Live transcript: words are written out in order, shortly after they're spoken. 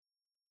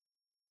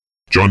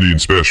Jondi and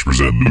Spesh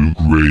present Loöq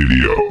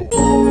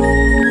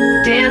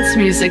Radio. Dance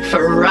music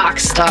for rock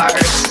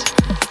stars.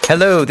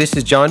 Hello, this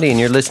is Jondi, and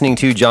you're listening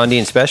to Jondi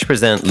and Spesh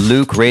present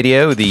Loöq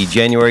Radio, the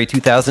January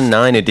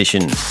 2009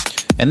 edition.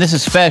 And this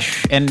is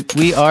Spesh, and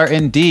we are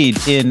indeed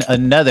in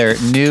another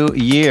new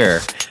year.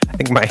 I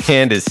think my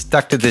hand is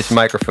stuck to this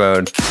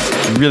microphone.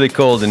 It's really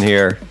cold in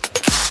here.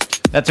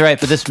 That's right,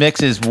 but this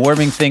mix is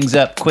warming things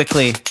up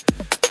quickly.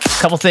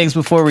 A couple things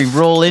before we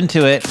roll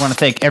into it. I want to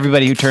thank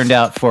everybody who turned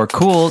out for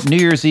cool New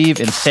Year's Eve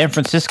in San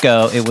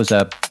Francisco. It was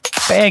a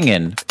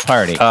banging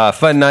party.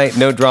 Fun night,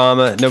 no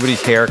drama,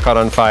 nobody's hair caught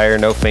on fire,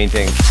 no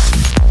fainting.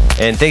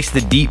 And thanks to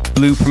the Deep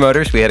Blue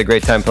promoters, we had a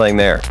great time playing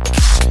there.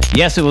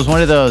 Yes, it was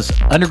one of those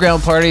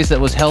underground parties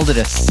that was held at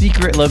a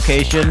secret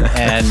location,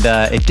 and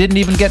it didn't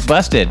even get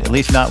busted, at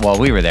least not while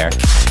we were there.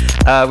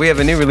 We have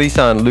a new release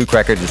on Loöq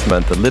Records this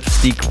month, the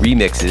Lipstick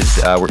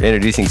Remixes. We're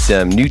introducing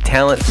some new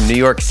talent from New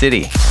York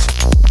City.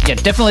 Yeah,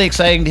 definitely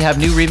exciting to have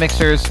new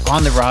remixers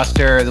on the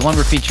roster. The one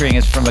we're featuring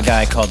is from a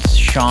guy called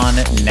Sean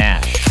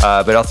Nash.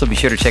 But also be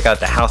sure to check out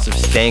the House of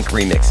Stank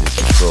remixes,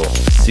 which will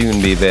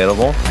soon be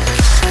available.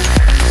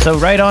 So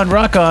right on,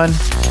 rock on.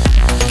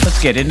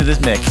 Let's get into this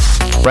mix.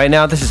 Right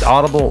now, this is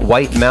Audible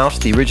White Mouse,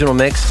 the original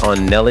mix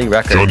on Nelly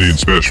Records. Jondi and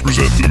Spesh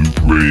present Loöq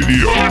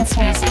Radio. Dance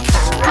music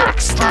for rock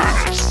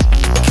stars.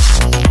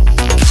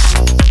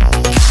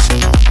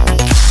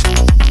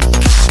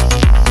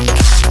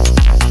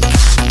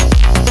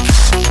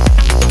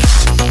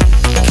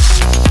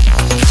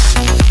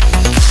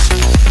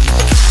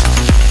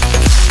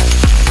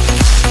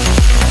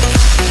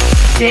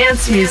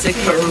 Dance music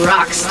for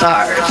rock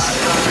stars.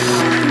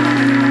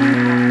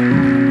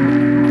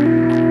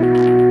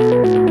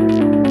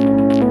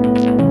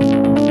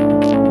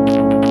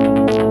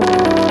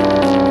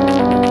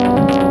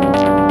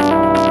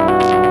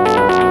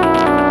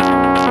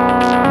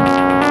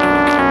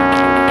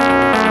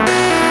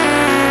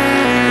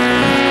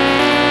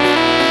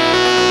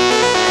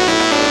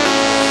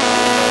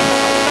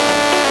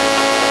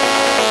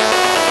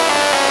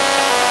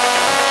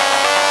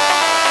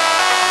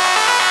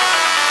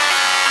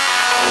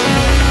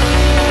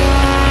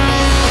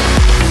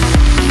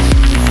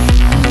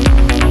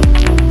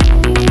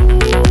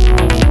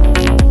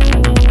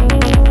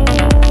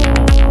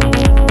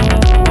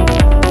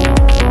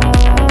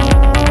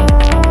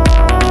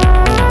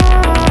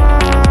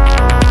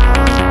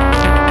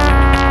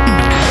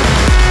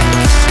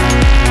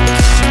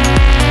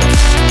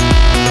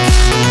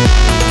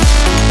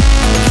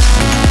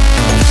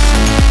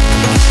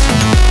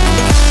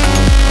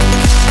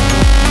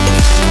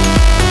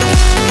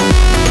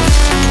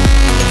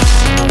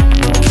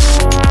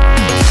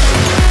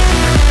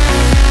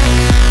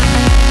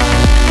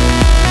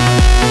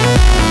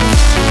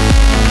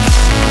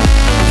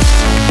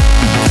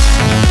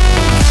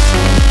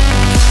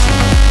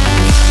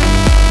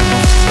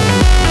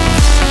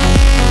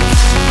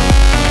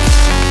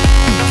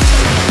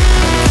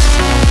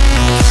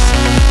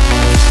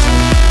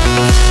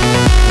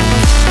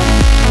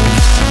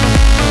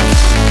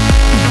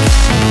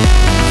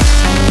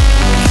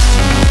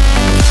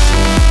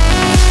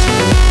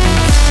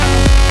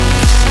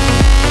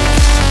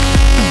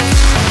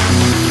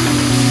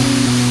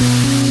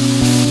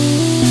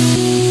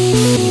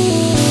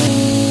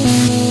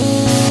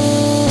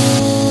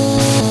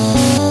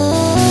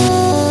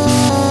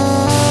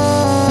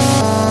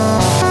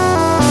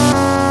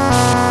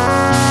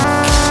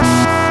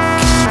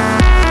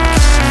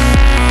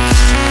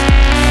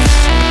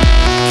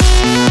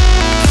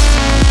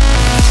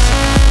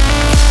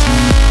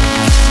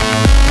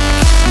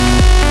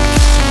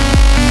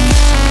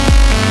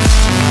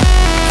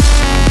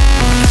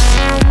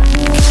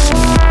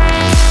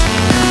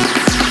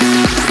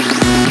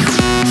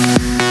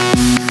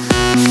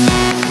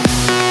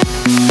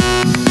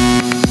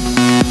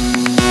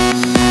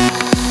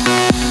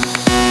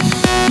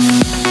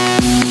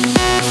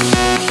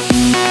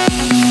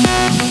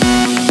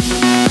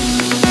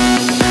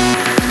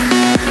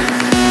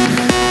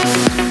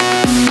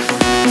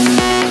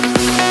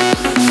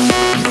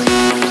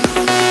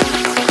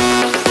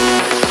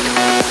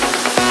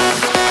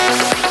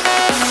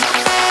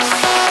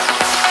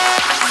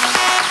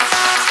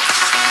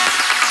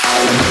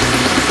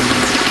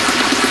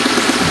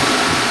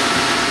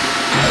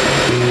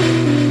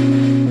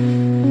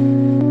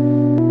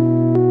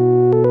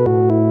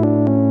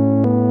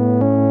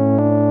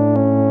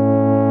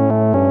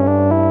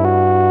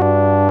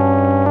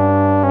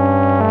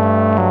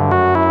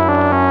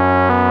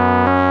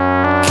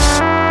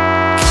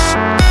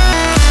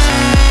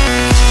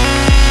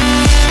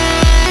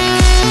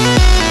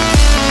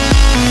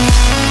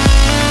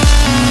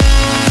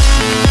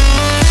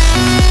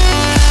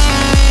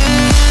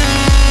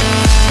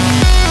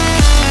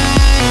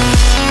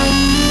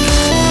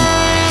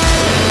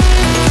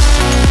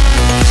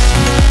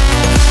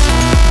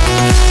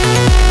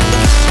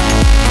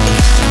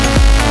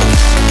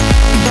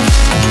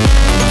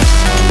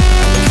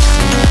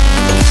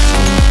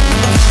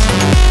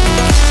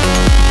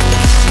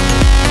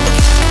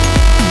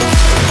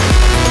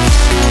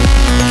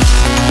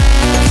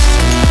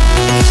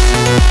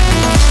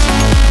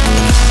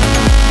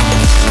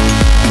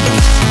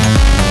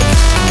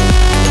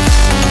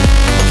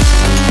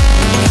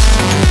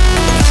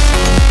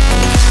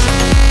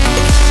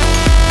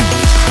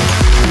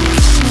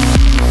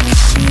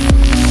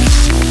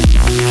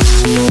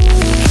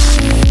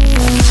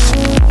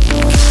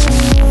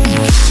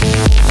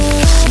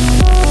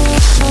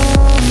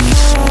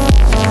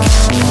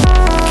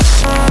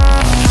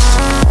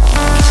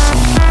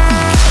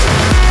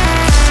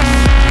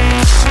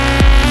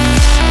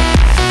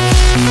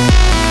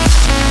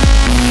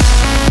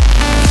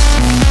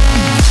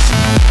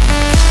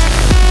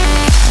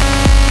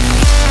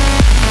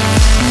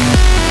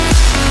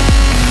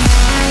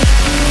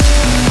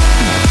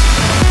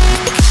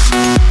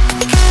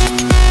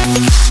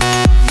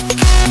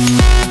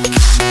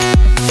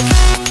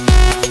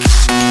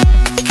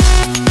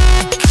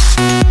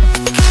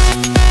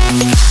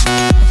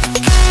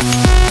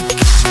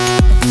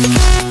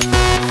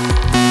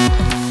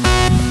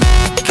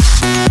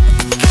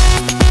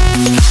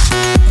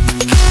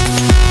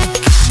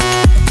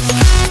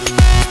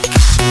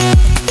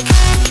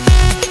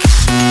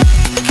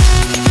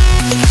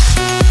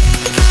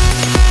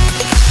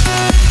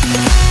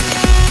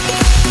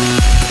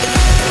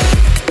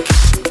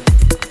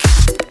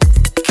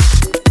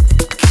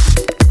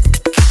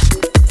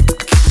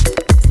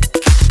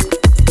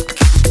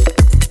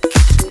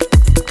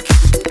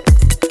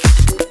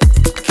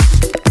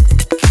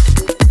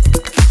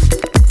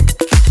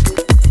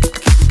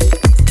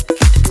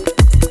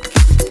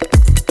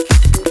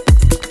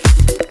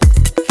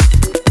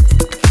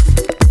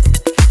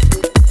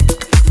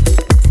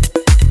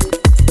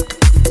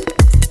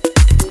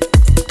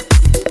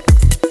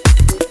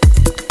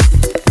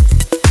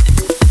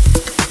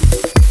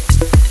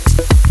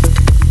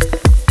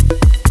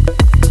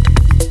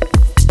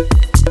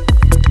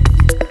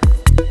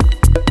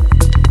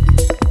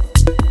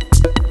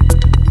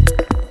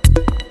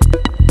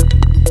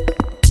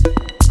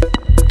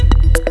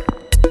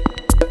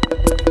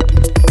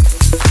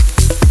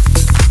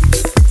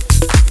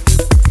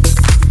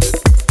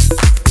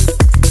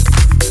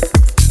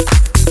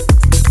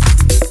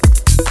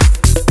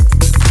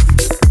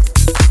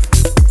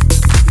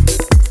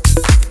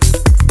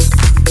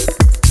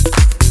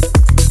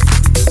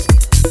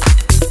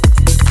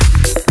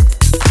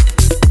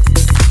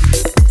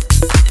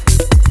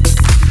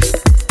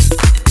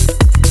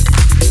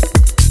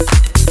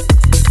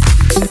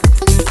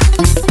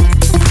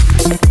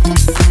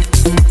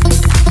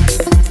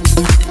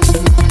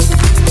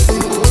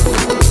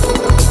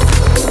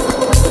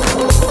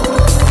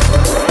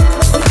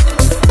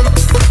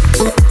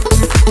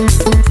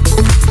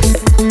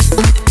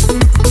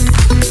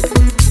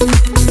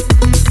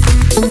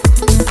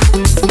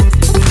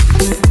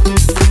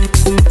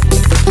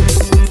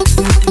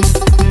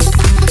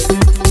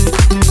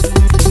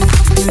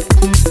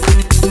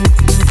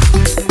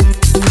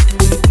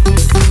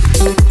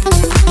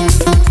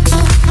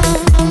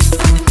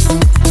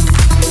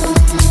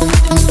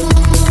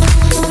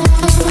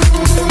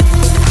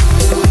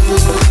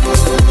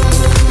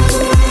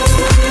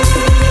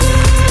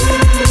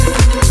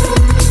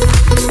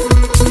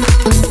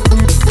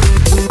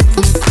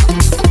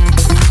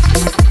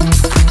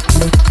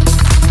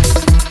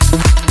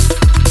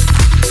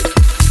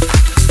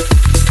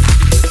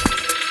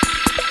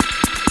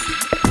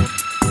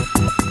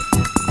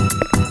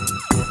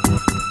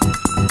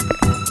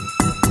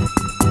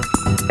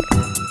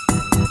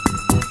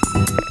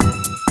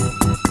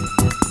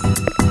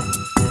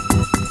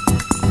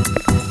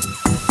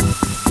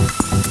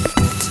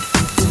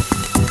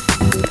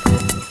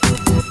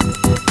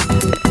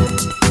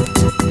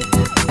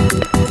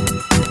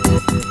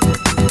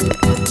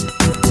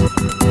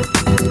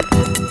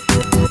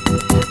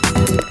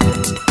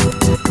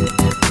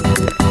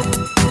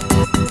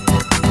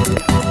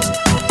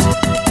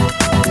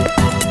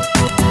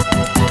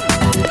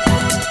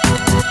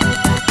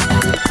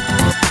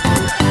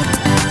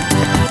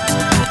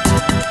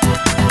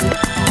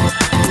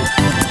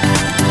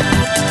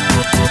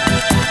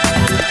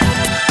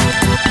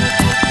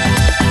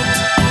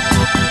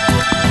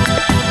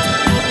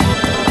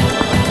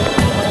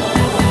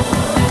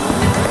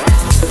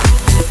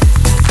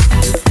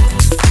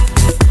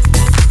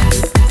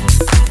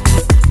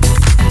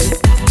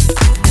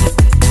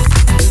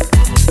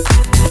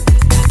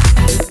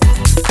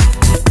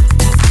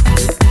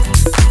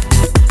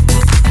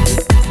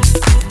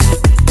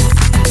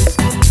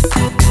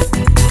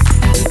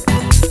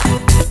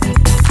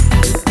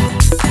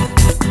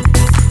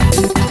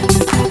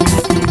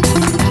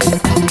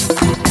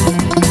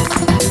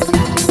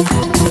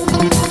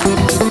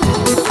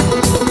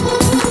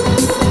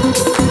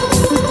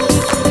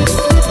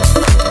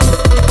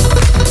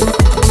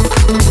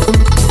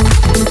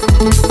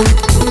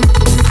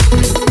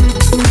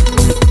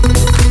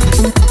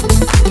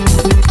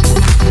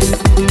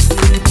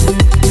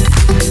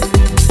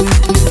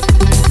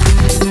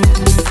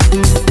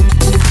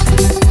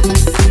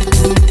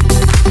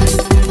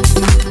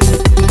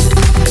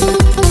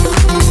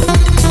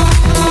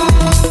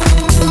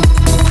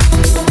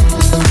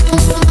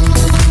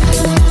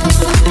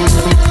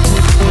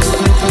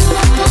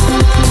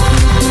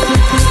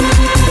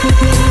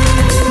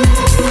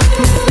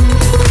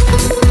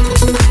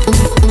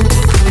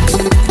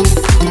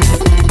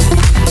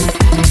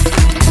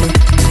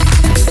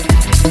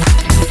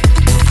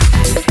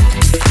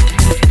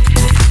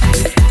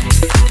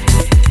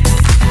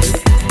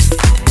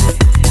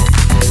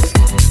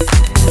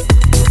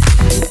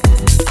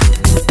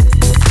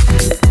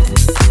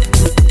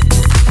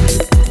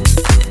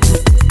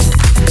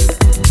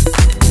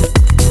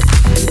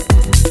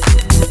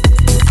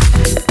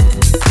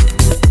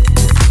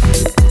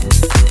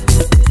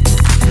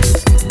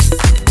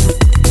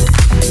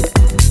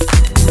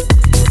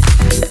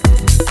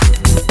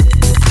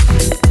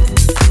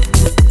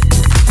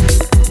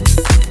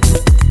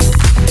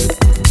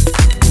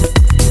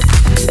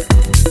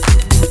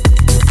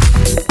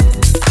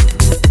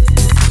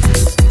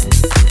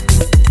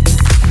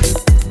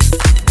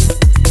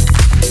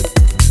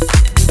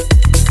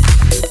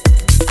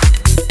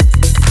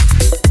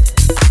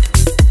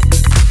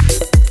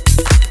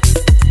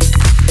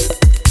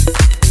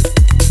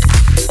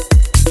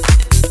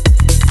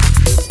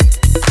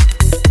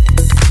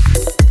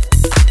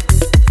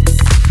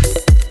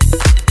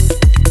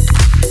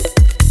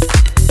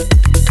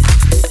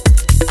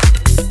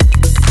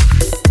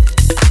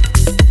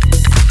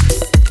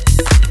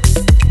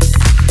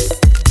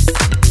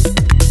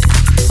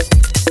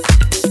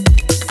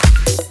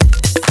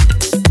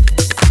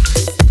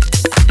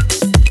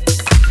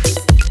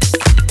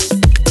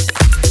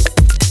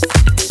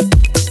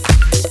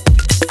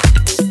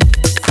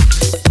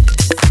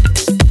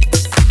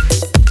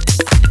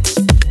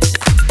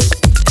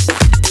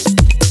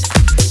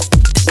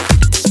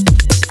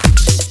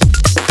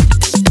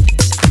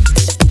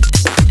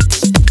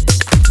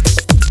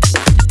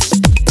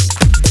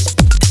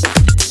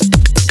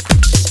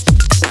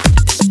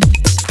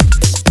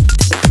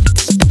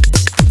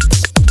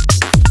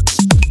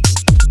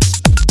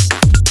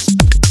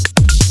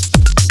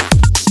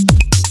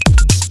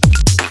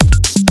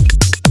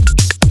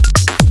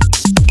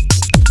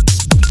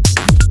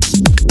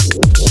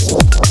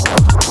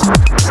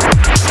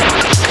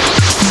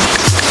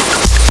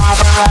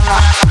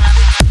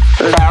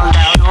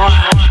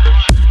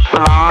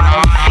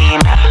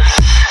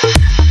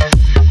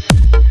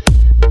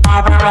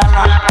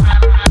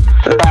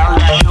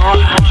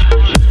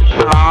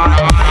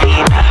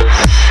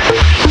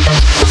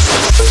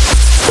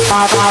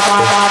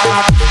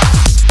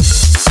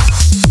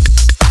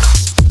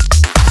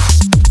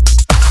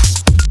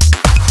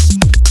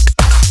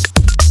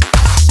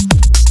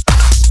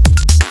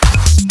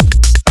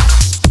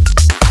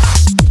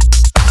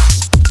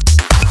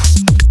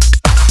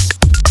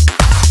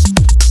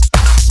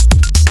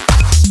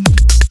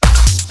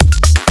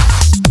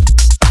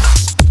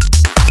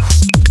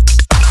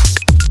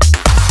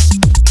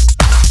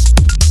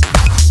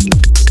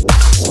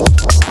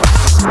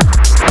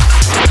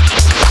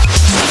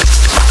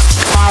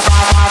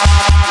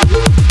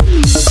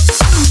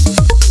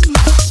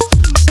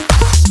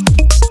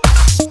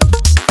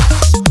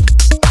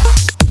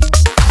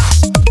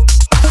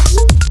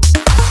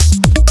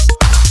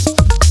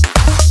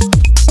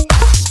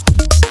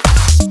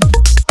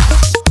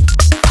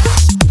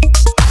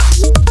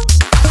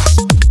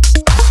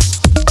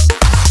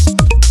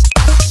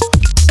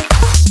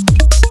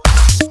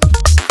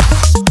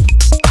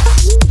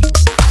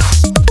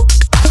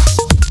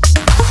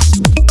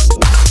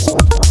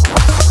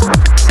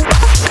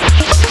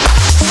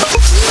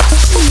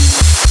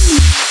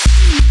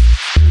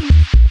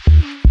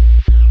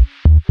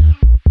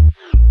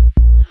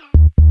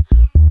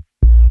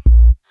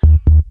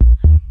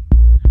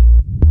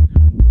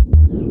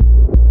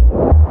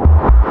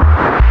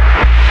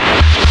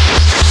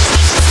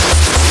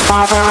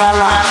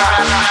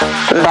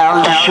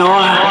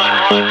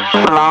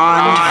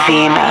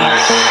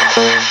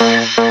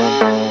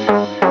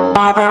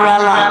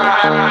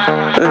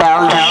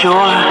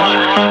 jour,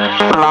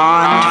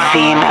 blonde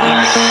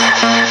Venus.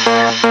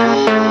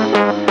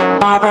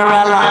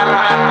 Barbarella,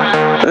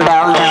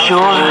 belle du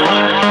jour,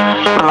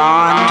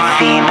 blonde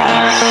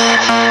Venus.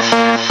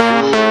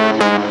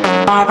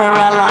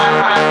 Barbarella,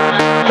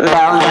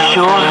 belle du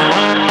jour,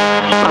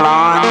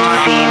 blonde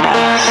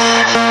Venus.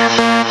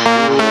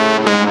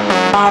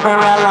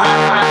 Barbarella,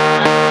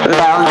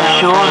 belle du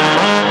jour,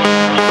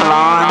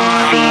 blonde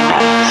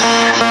Venus.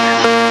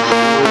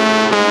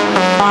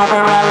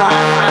 Barbarella,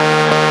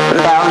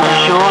 belle du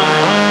jour,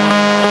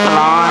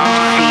 blonde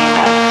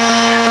Venus.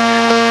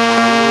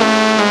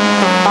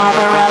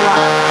 Barbarella,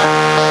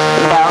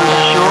 belle du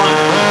jour,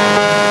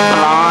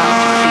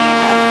 blonde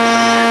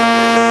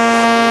Venus.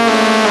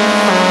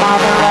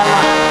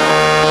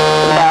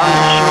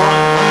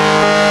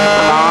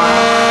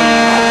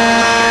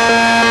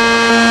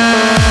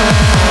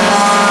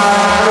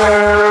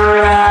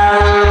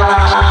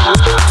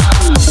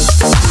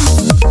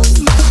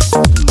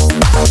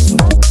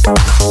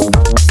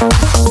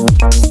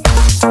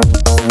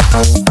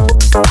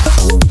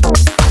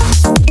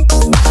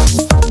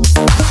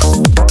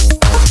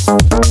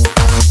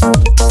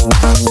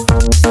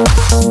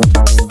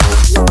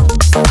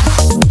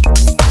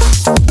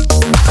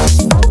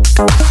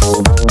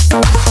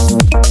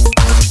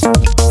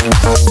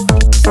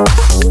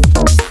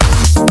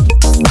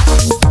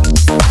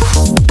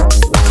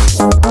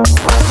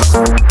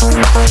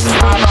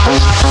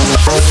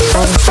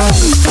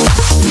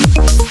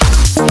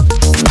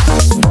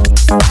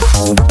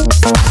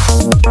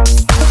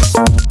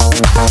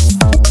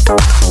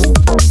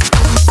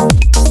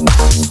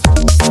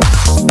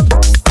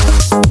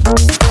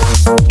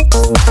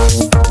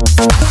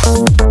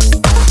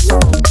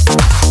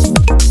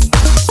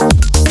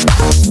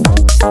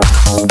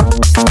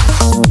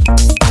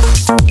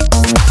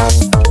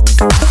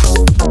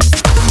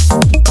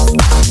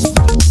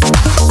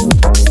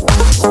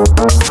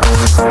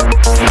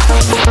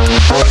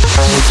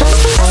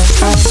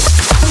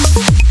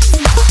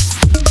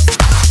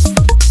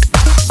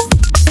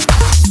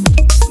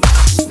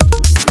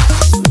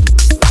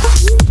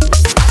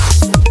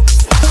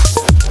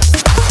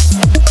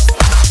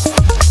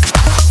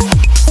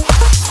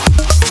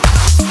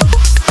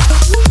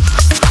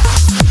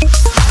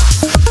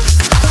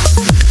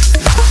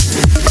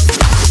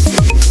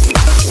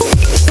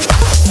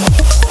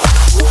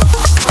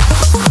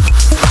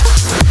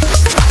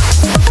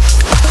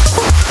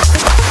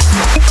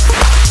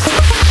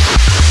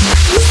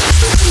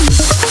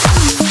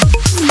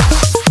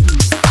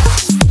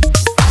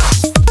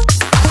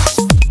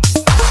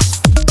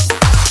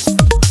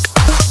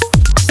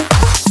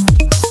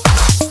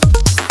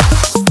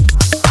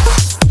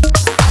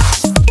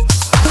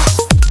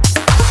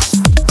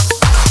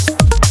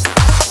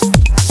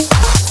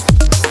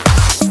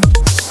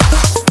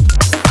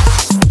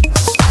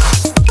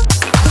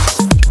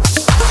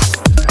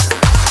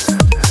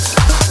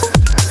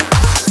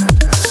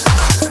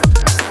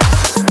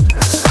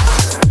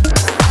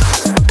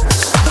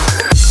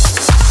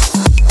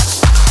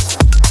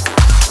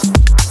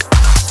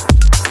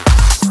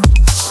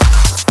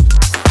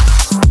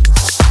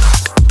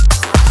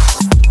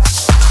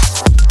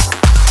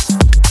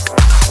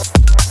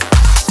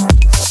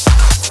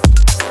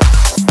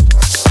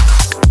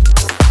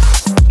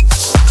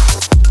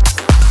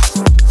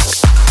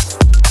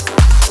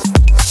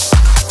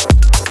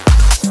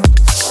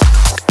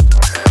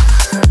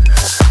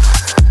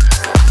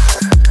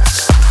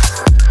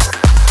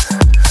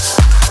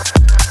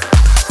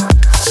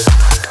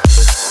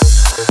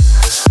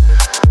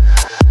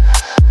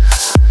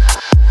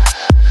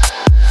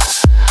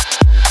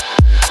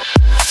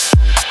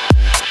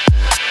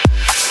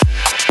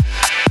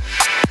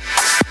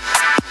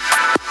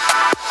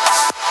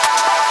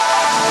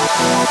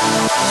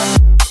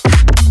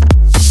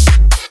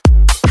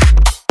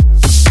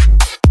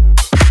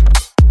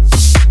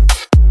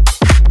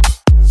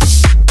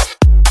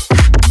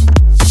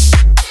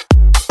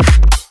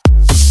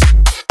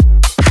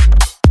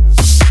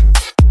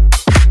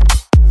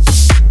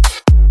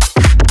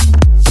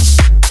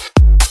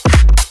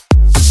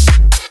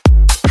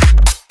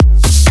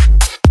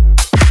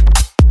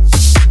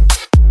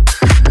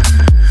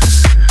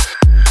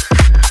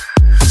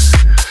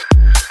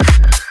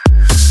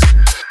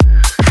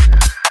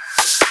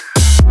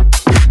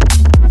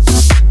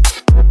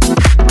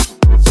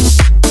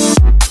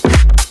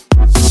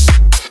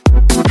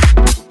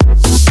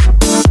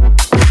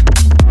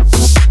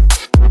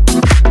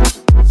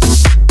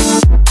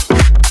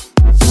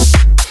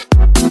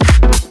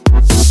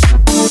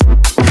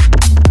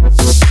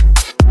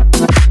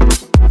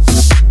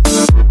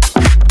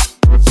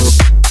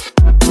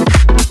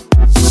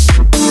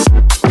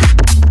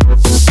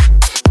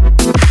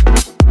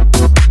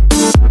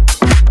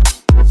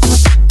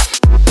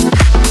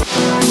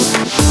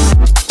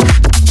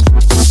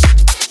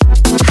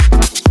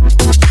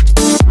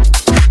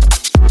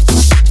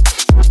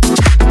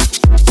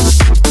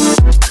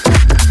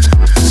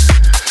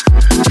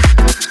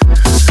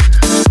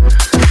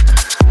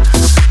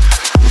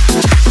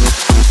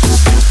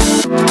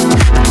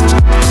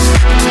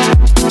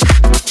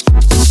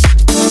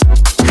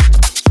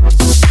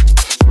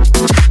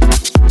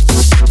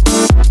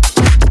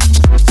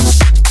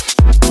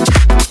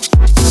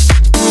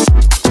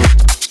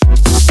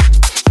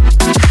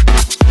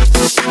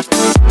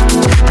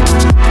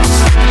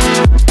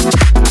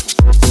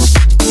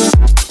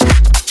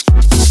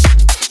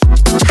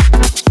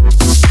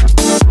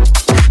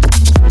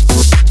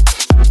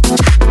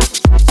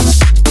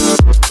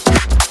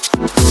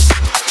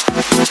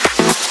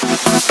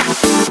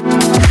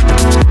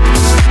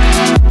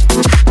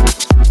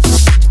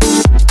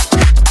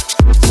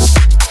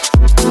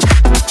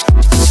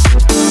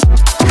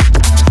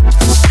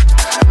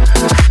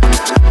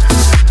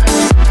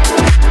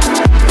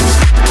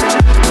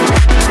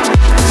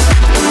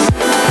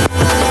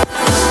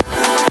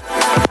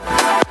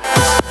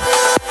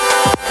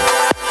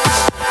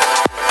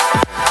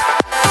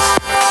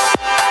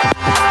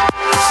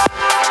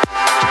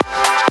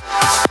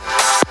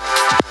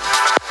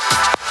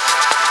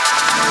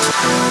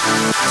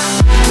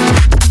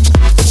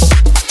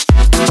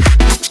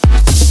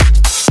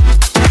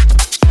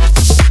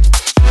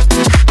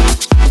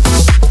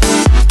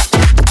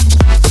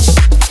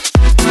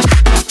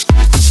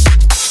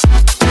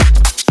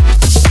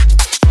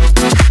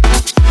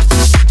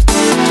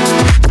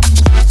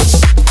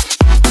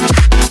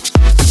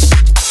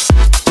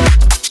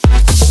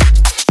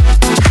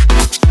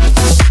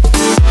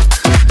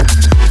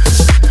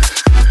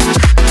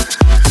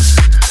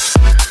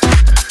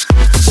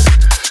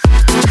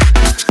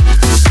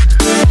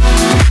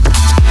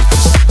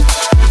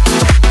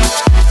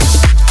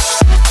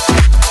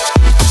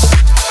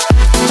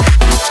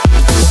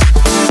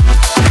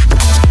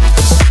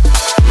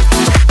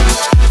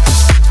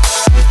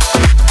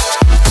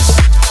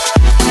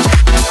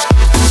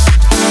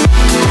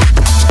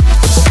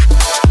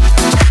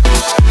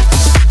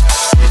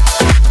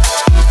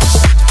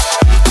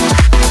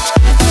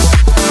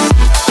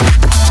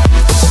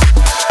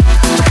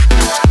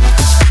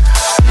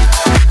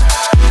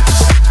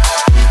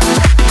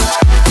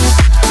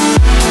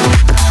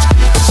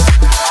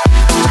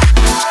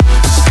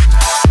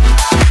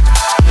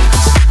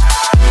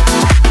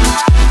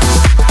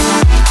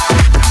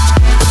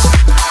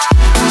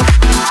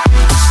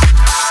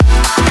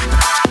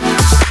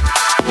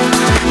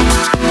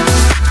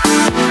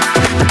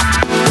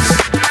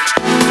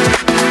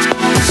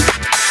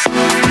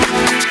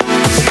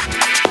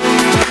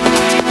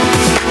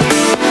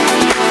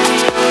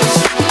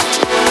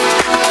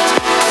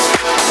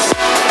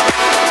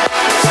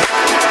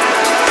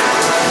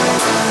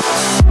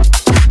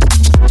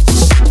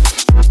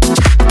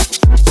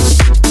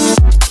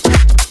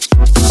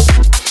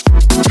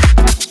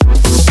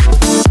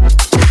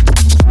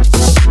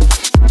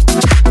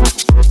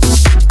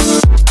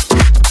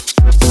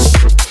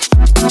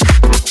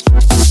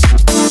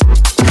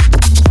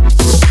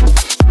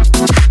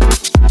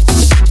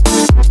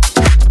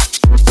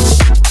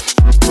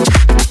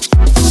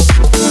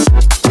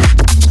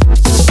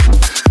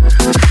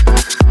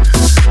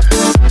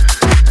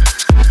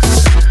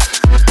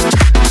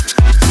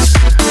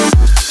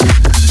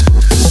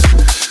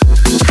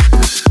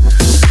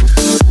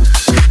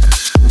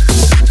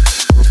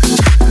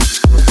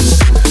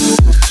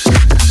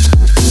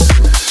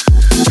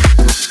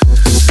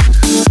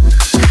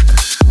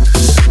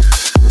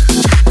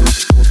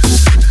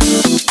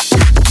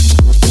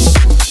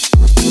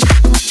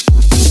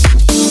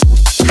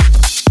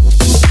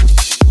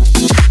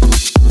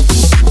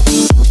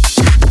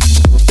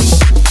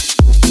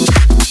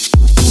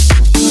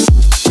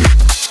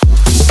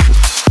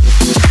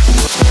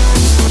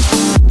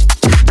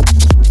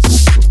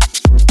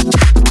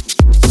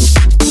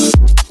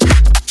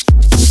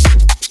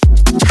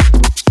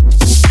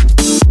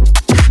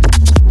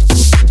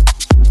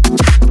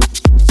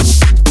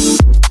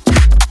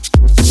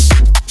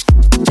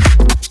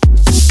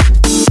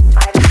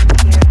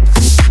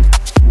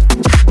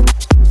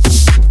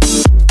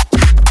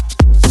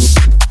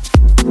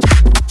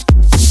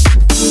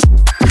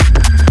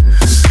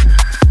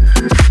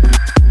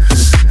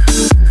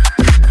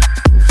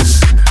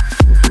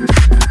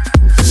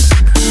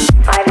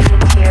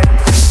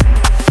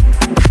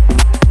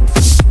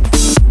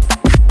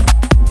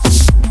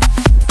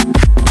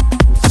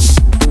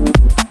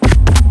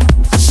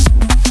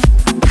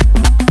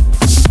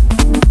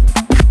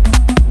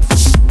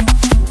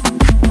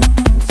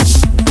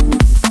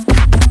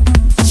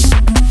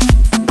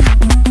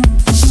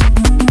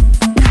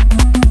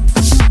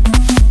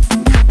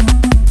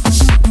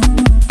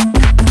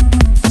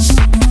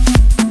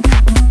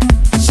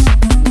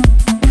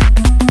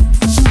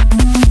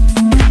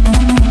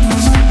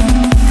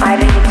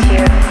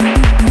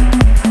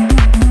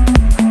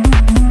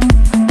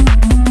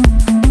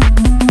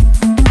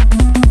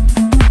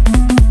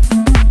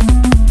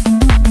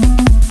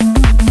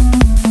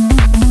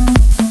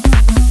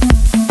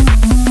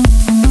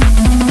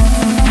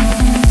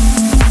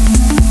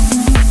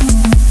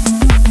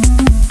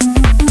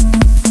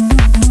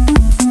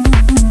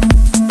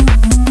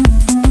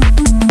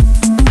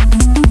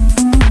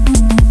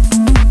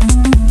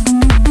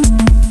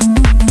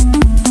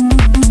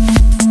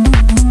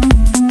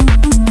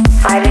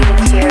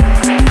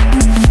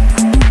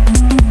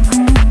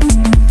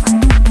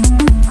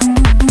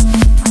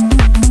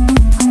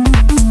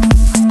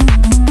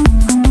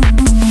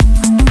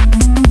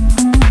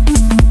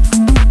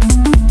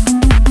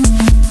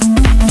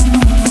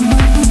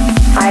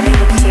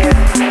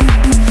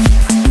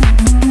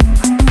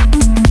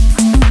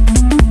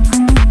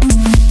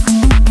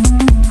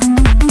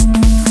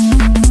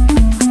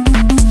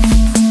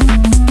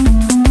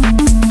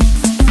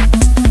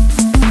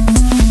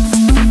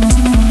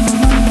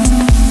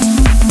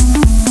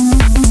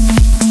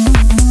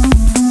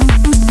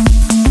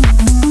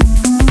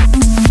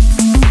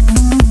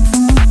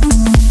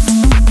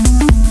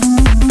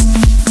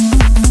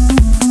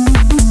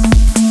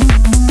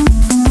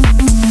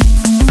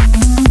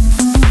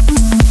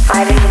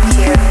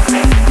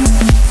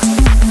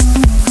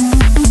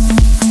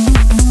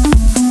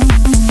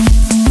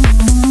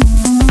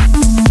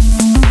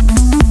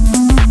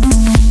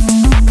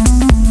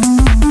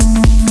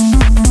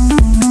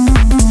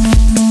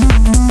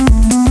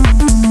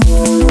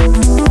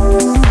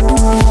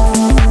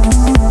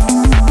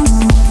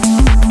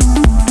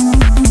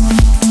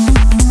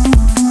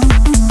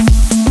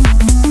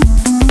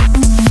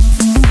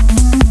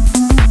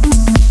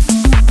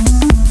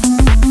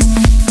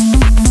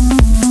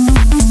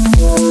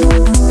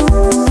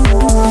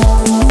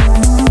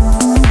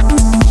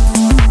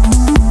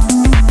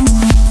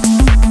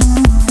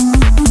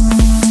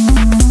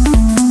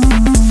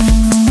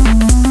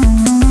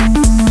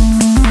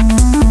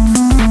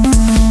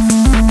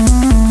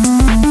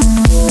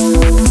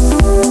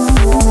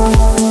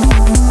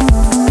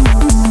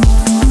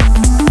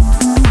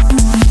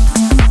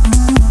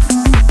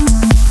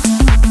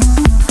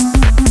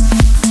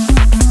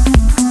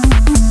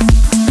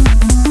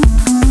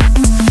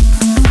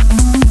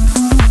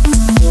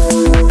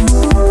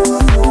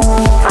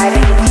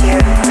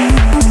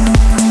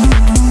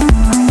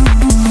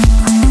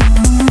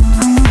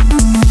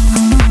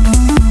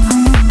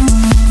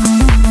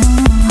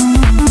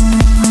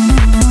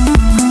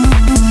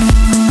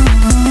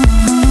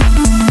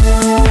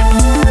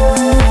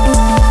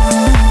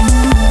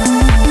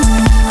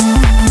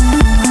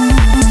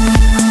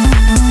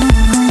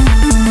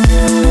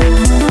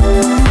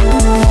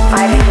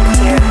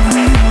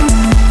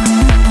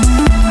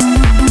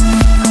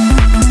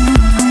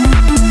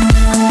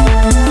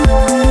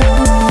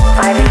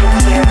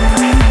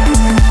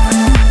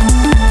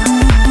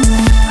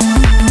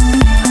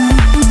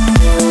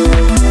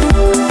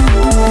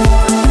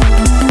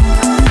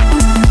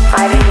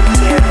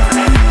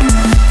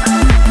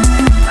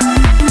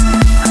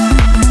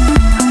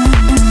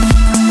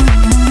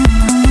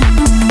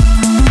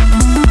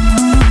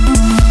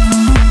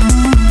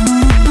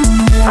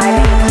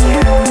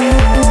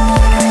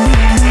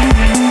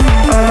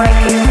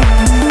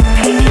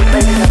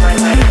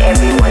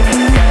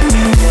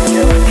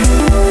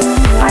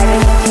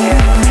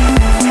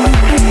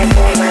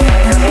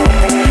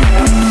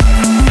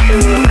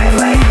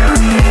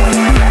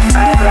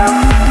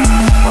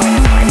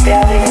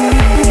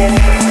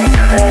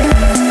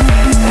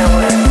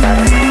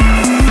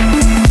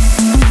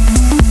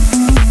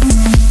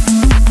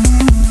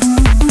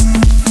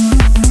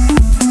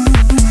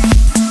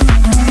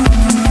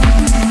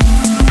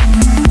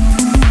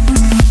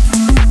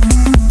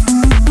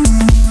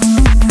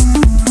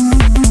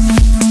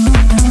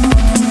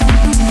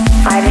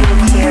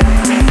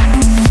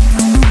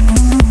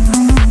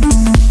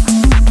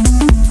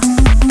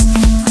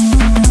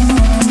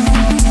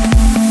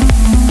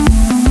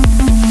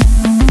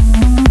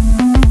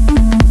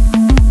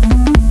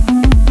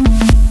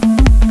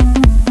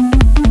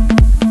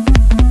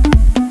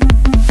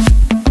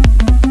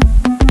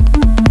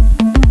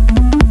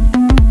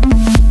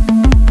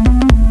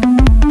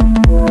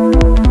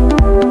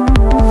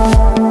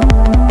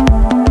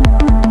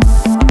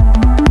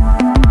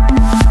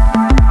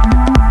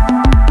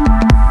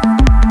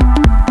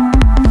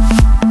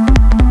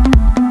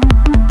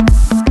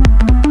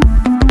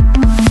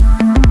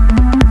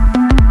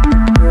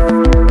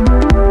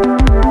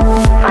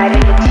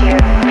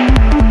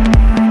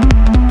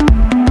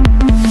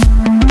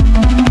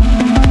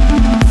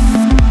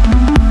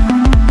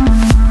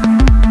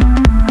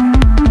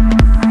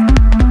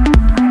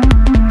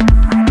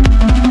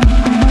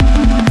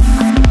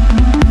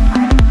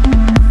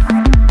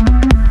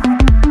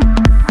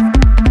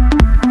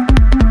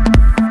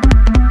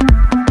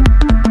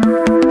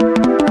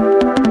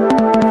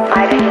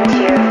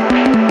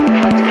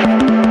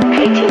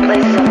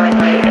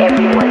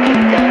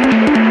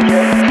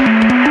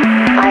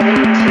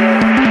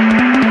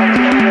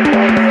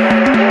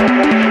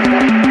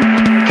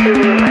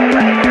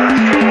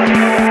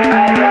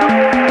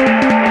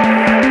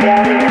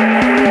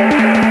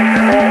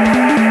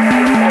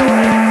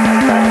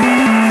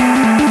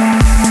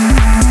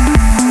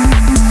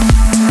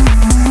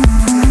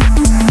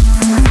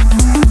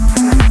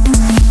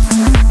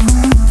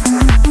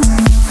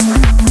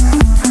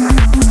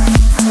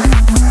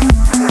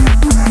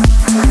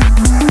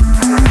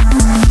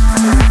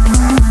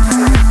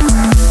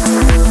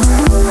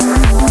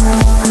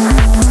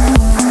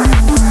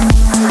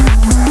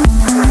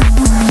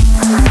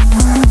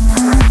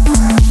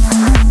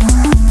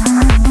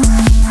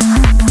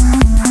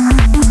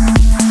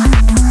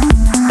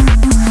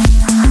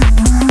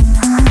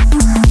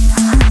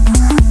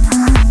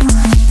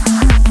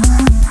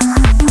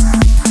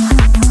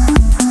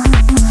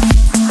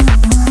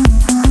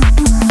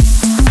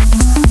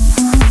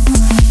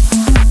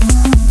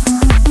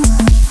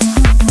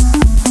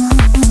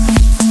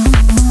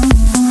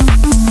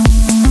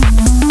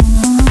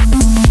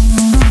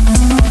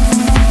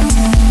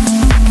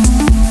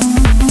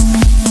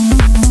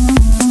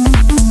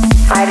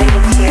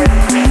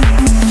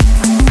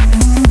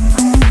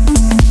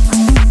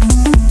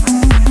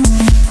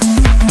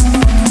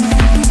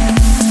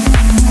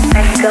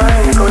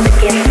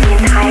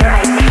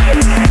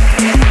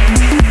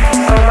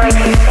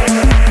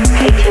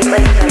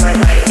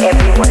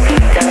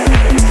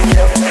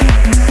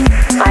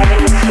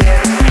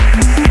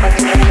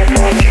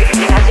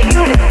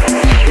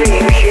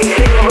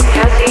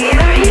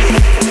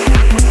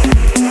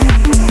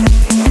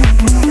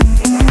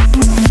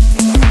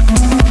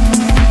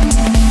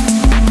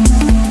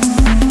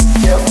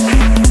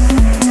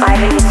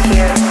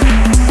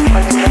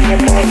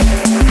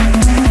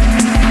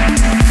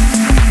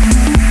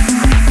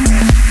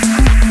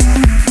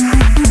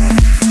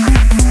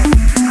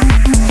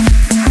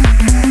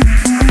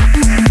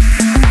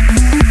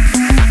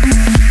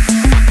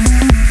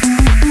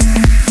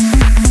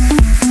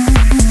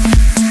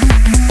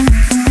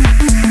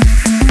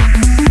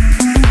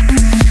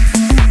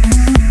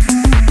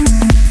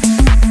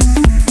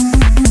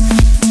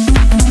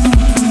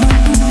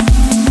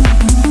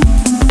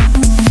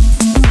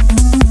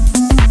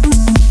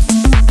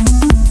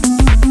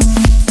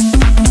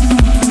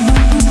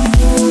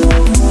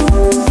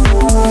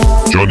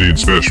 Jondi and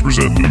Spesh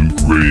present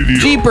Loöq Radio.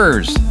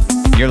 Jeepers!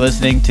 You're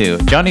listening to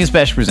Jondi and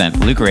Spesh present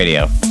Loöq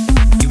Radio.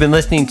 You've been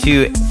listening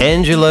to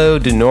Angelo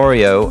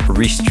Denorio,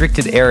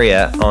 Restricted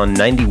Area on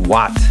 90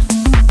 Watt.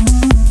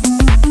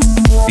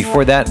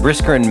 Before that,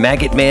 Brisker and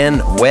Maggot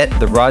Man, Wet,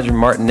 the Roger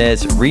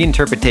Martinez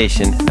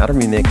reinterpretation. Not a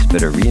remix,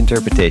 but a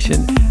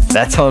reinterpretation.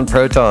 That's on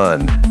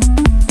Proton.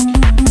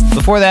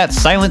 Before that,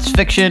 Silence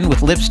Fiction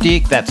with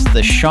Lipstick. That's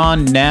the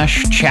Sean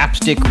Nash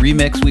Chapstick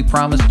remix we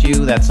promised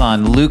you. That's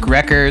on Loöq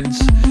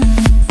Records,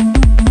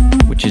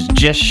 which is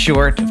just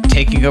short of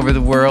taking over the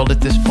world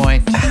at this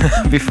point.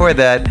 Before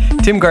that,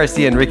 Tim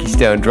Garcia and Ricky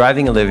Stone,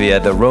 Driving Olivia,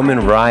 the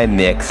Roman Rye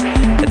mix.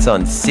 That's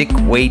on Sick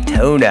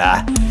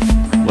Waytona.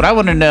 What I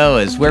want to know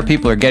is where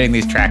people are getting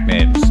these track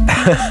names.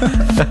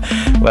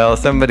 Well,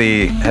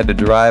 somebody had to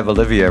drive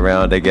Olivia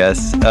around, I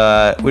guess.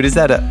 What is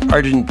that, an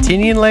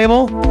Argentinian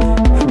label?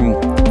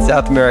 From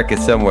South America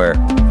somewhere.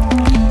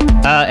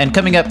 And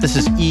coming up, this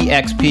is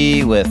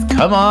EXP with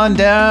Come On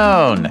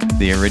Down,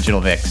 the original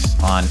mix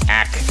on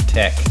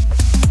Tech.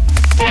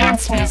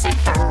 Dance music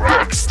for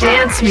rock stars.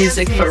 Dance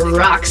music for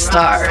rock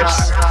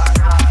stars.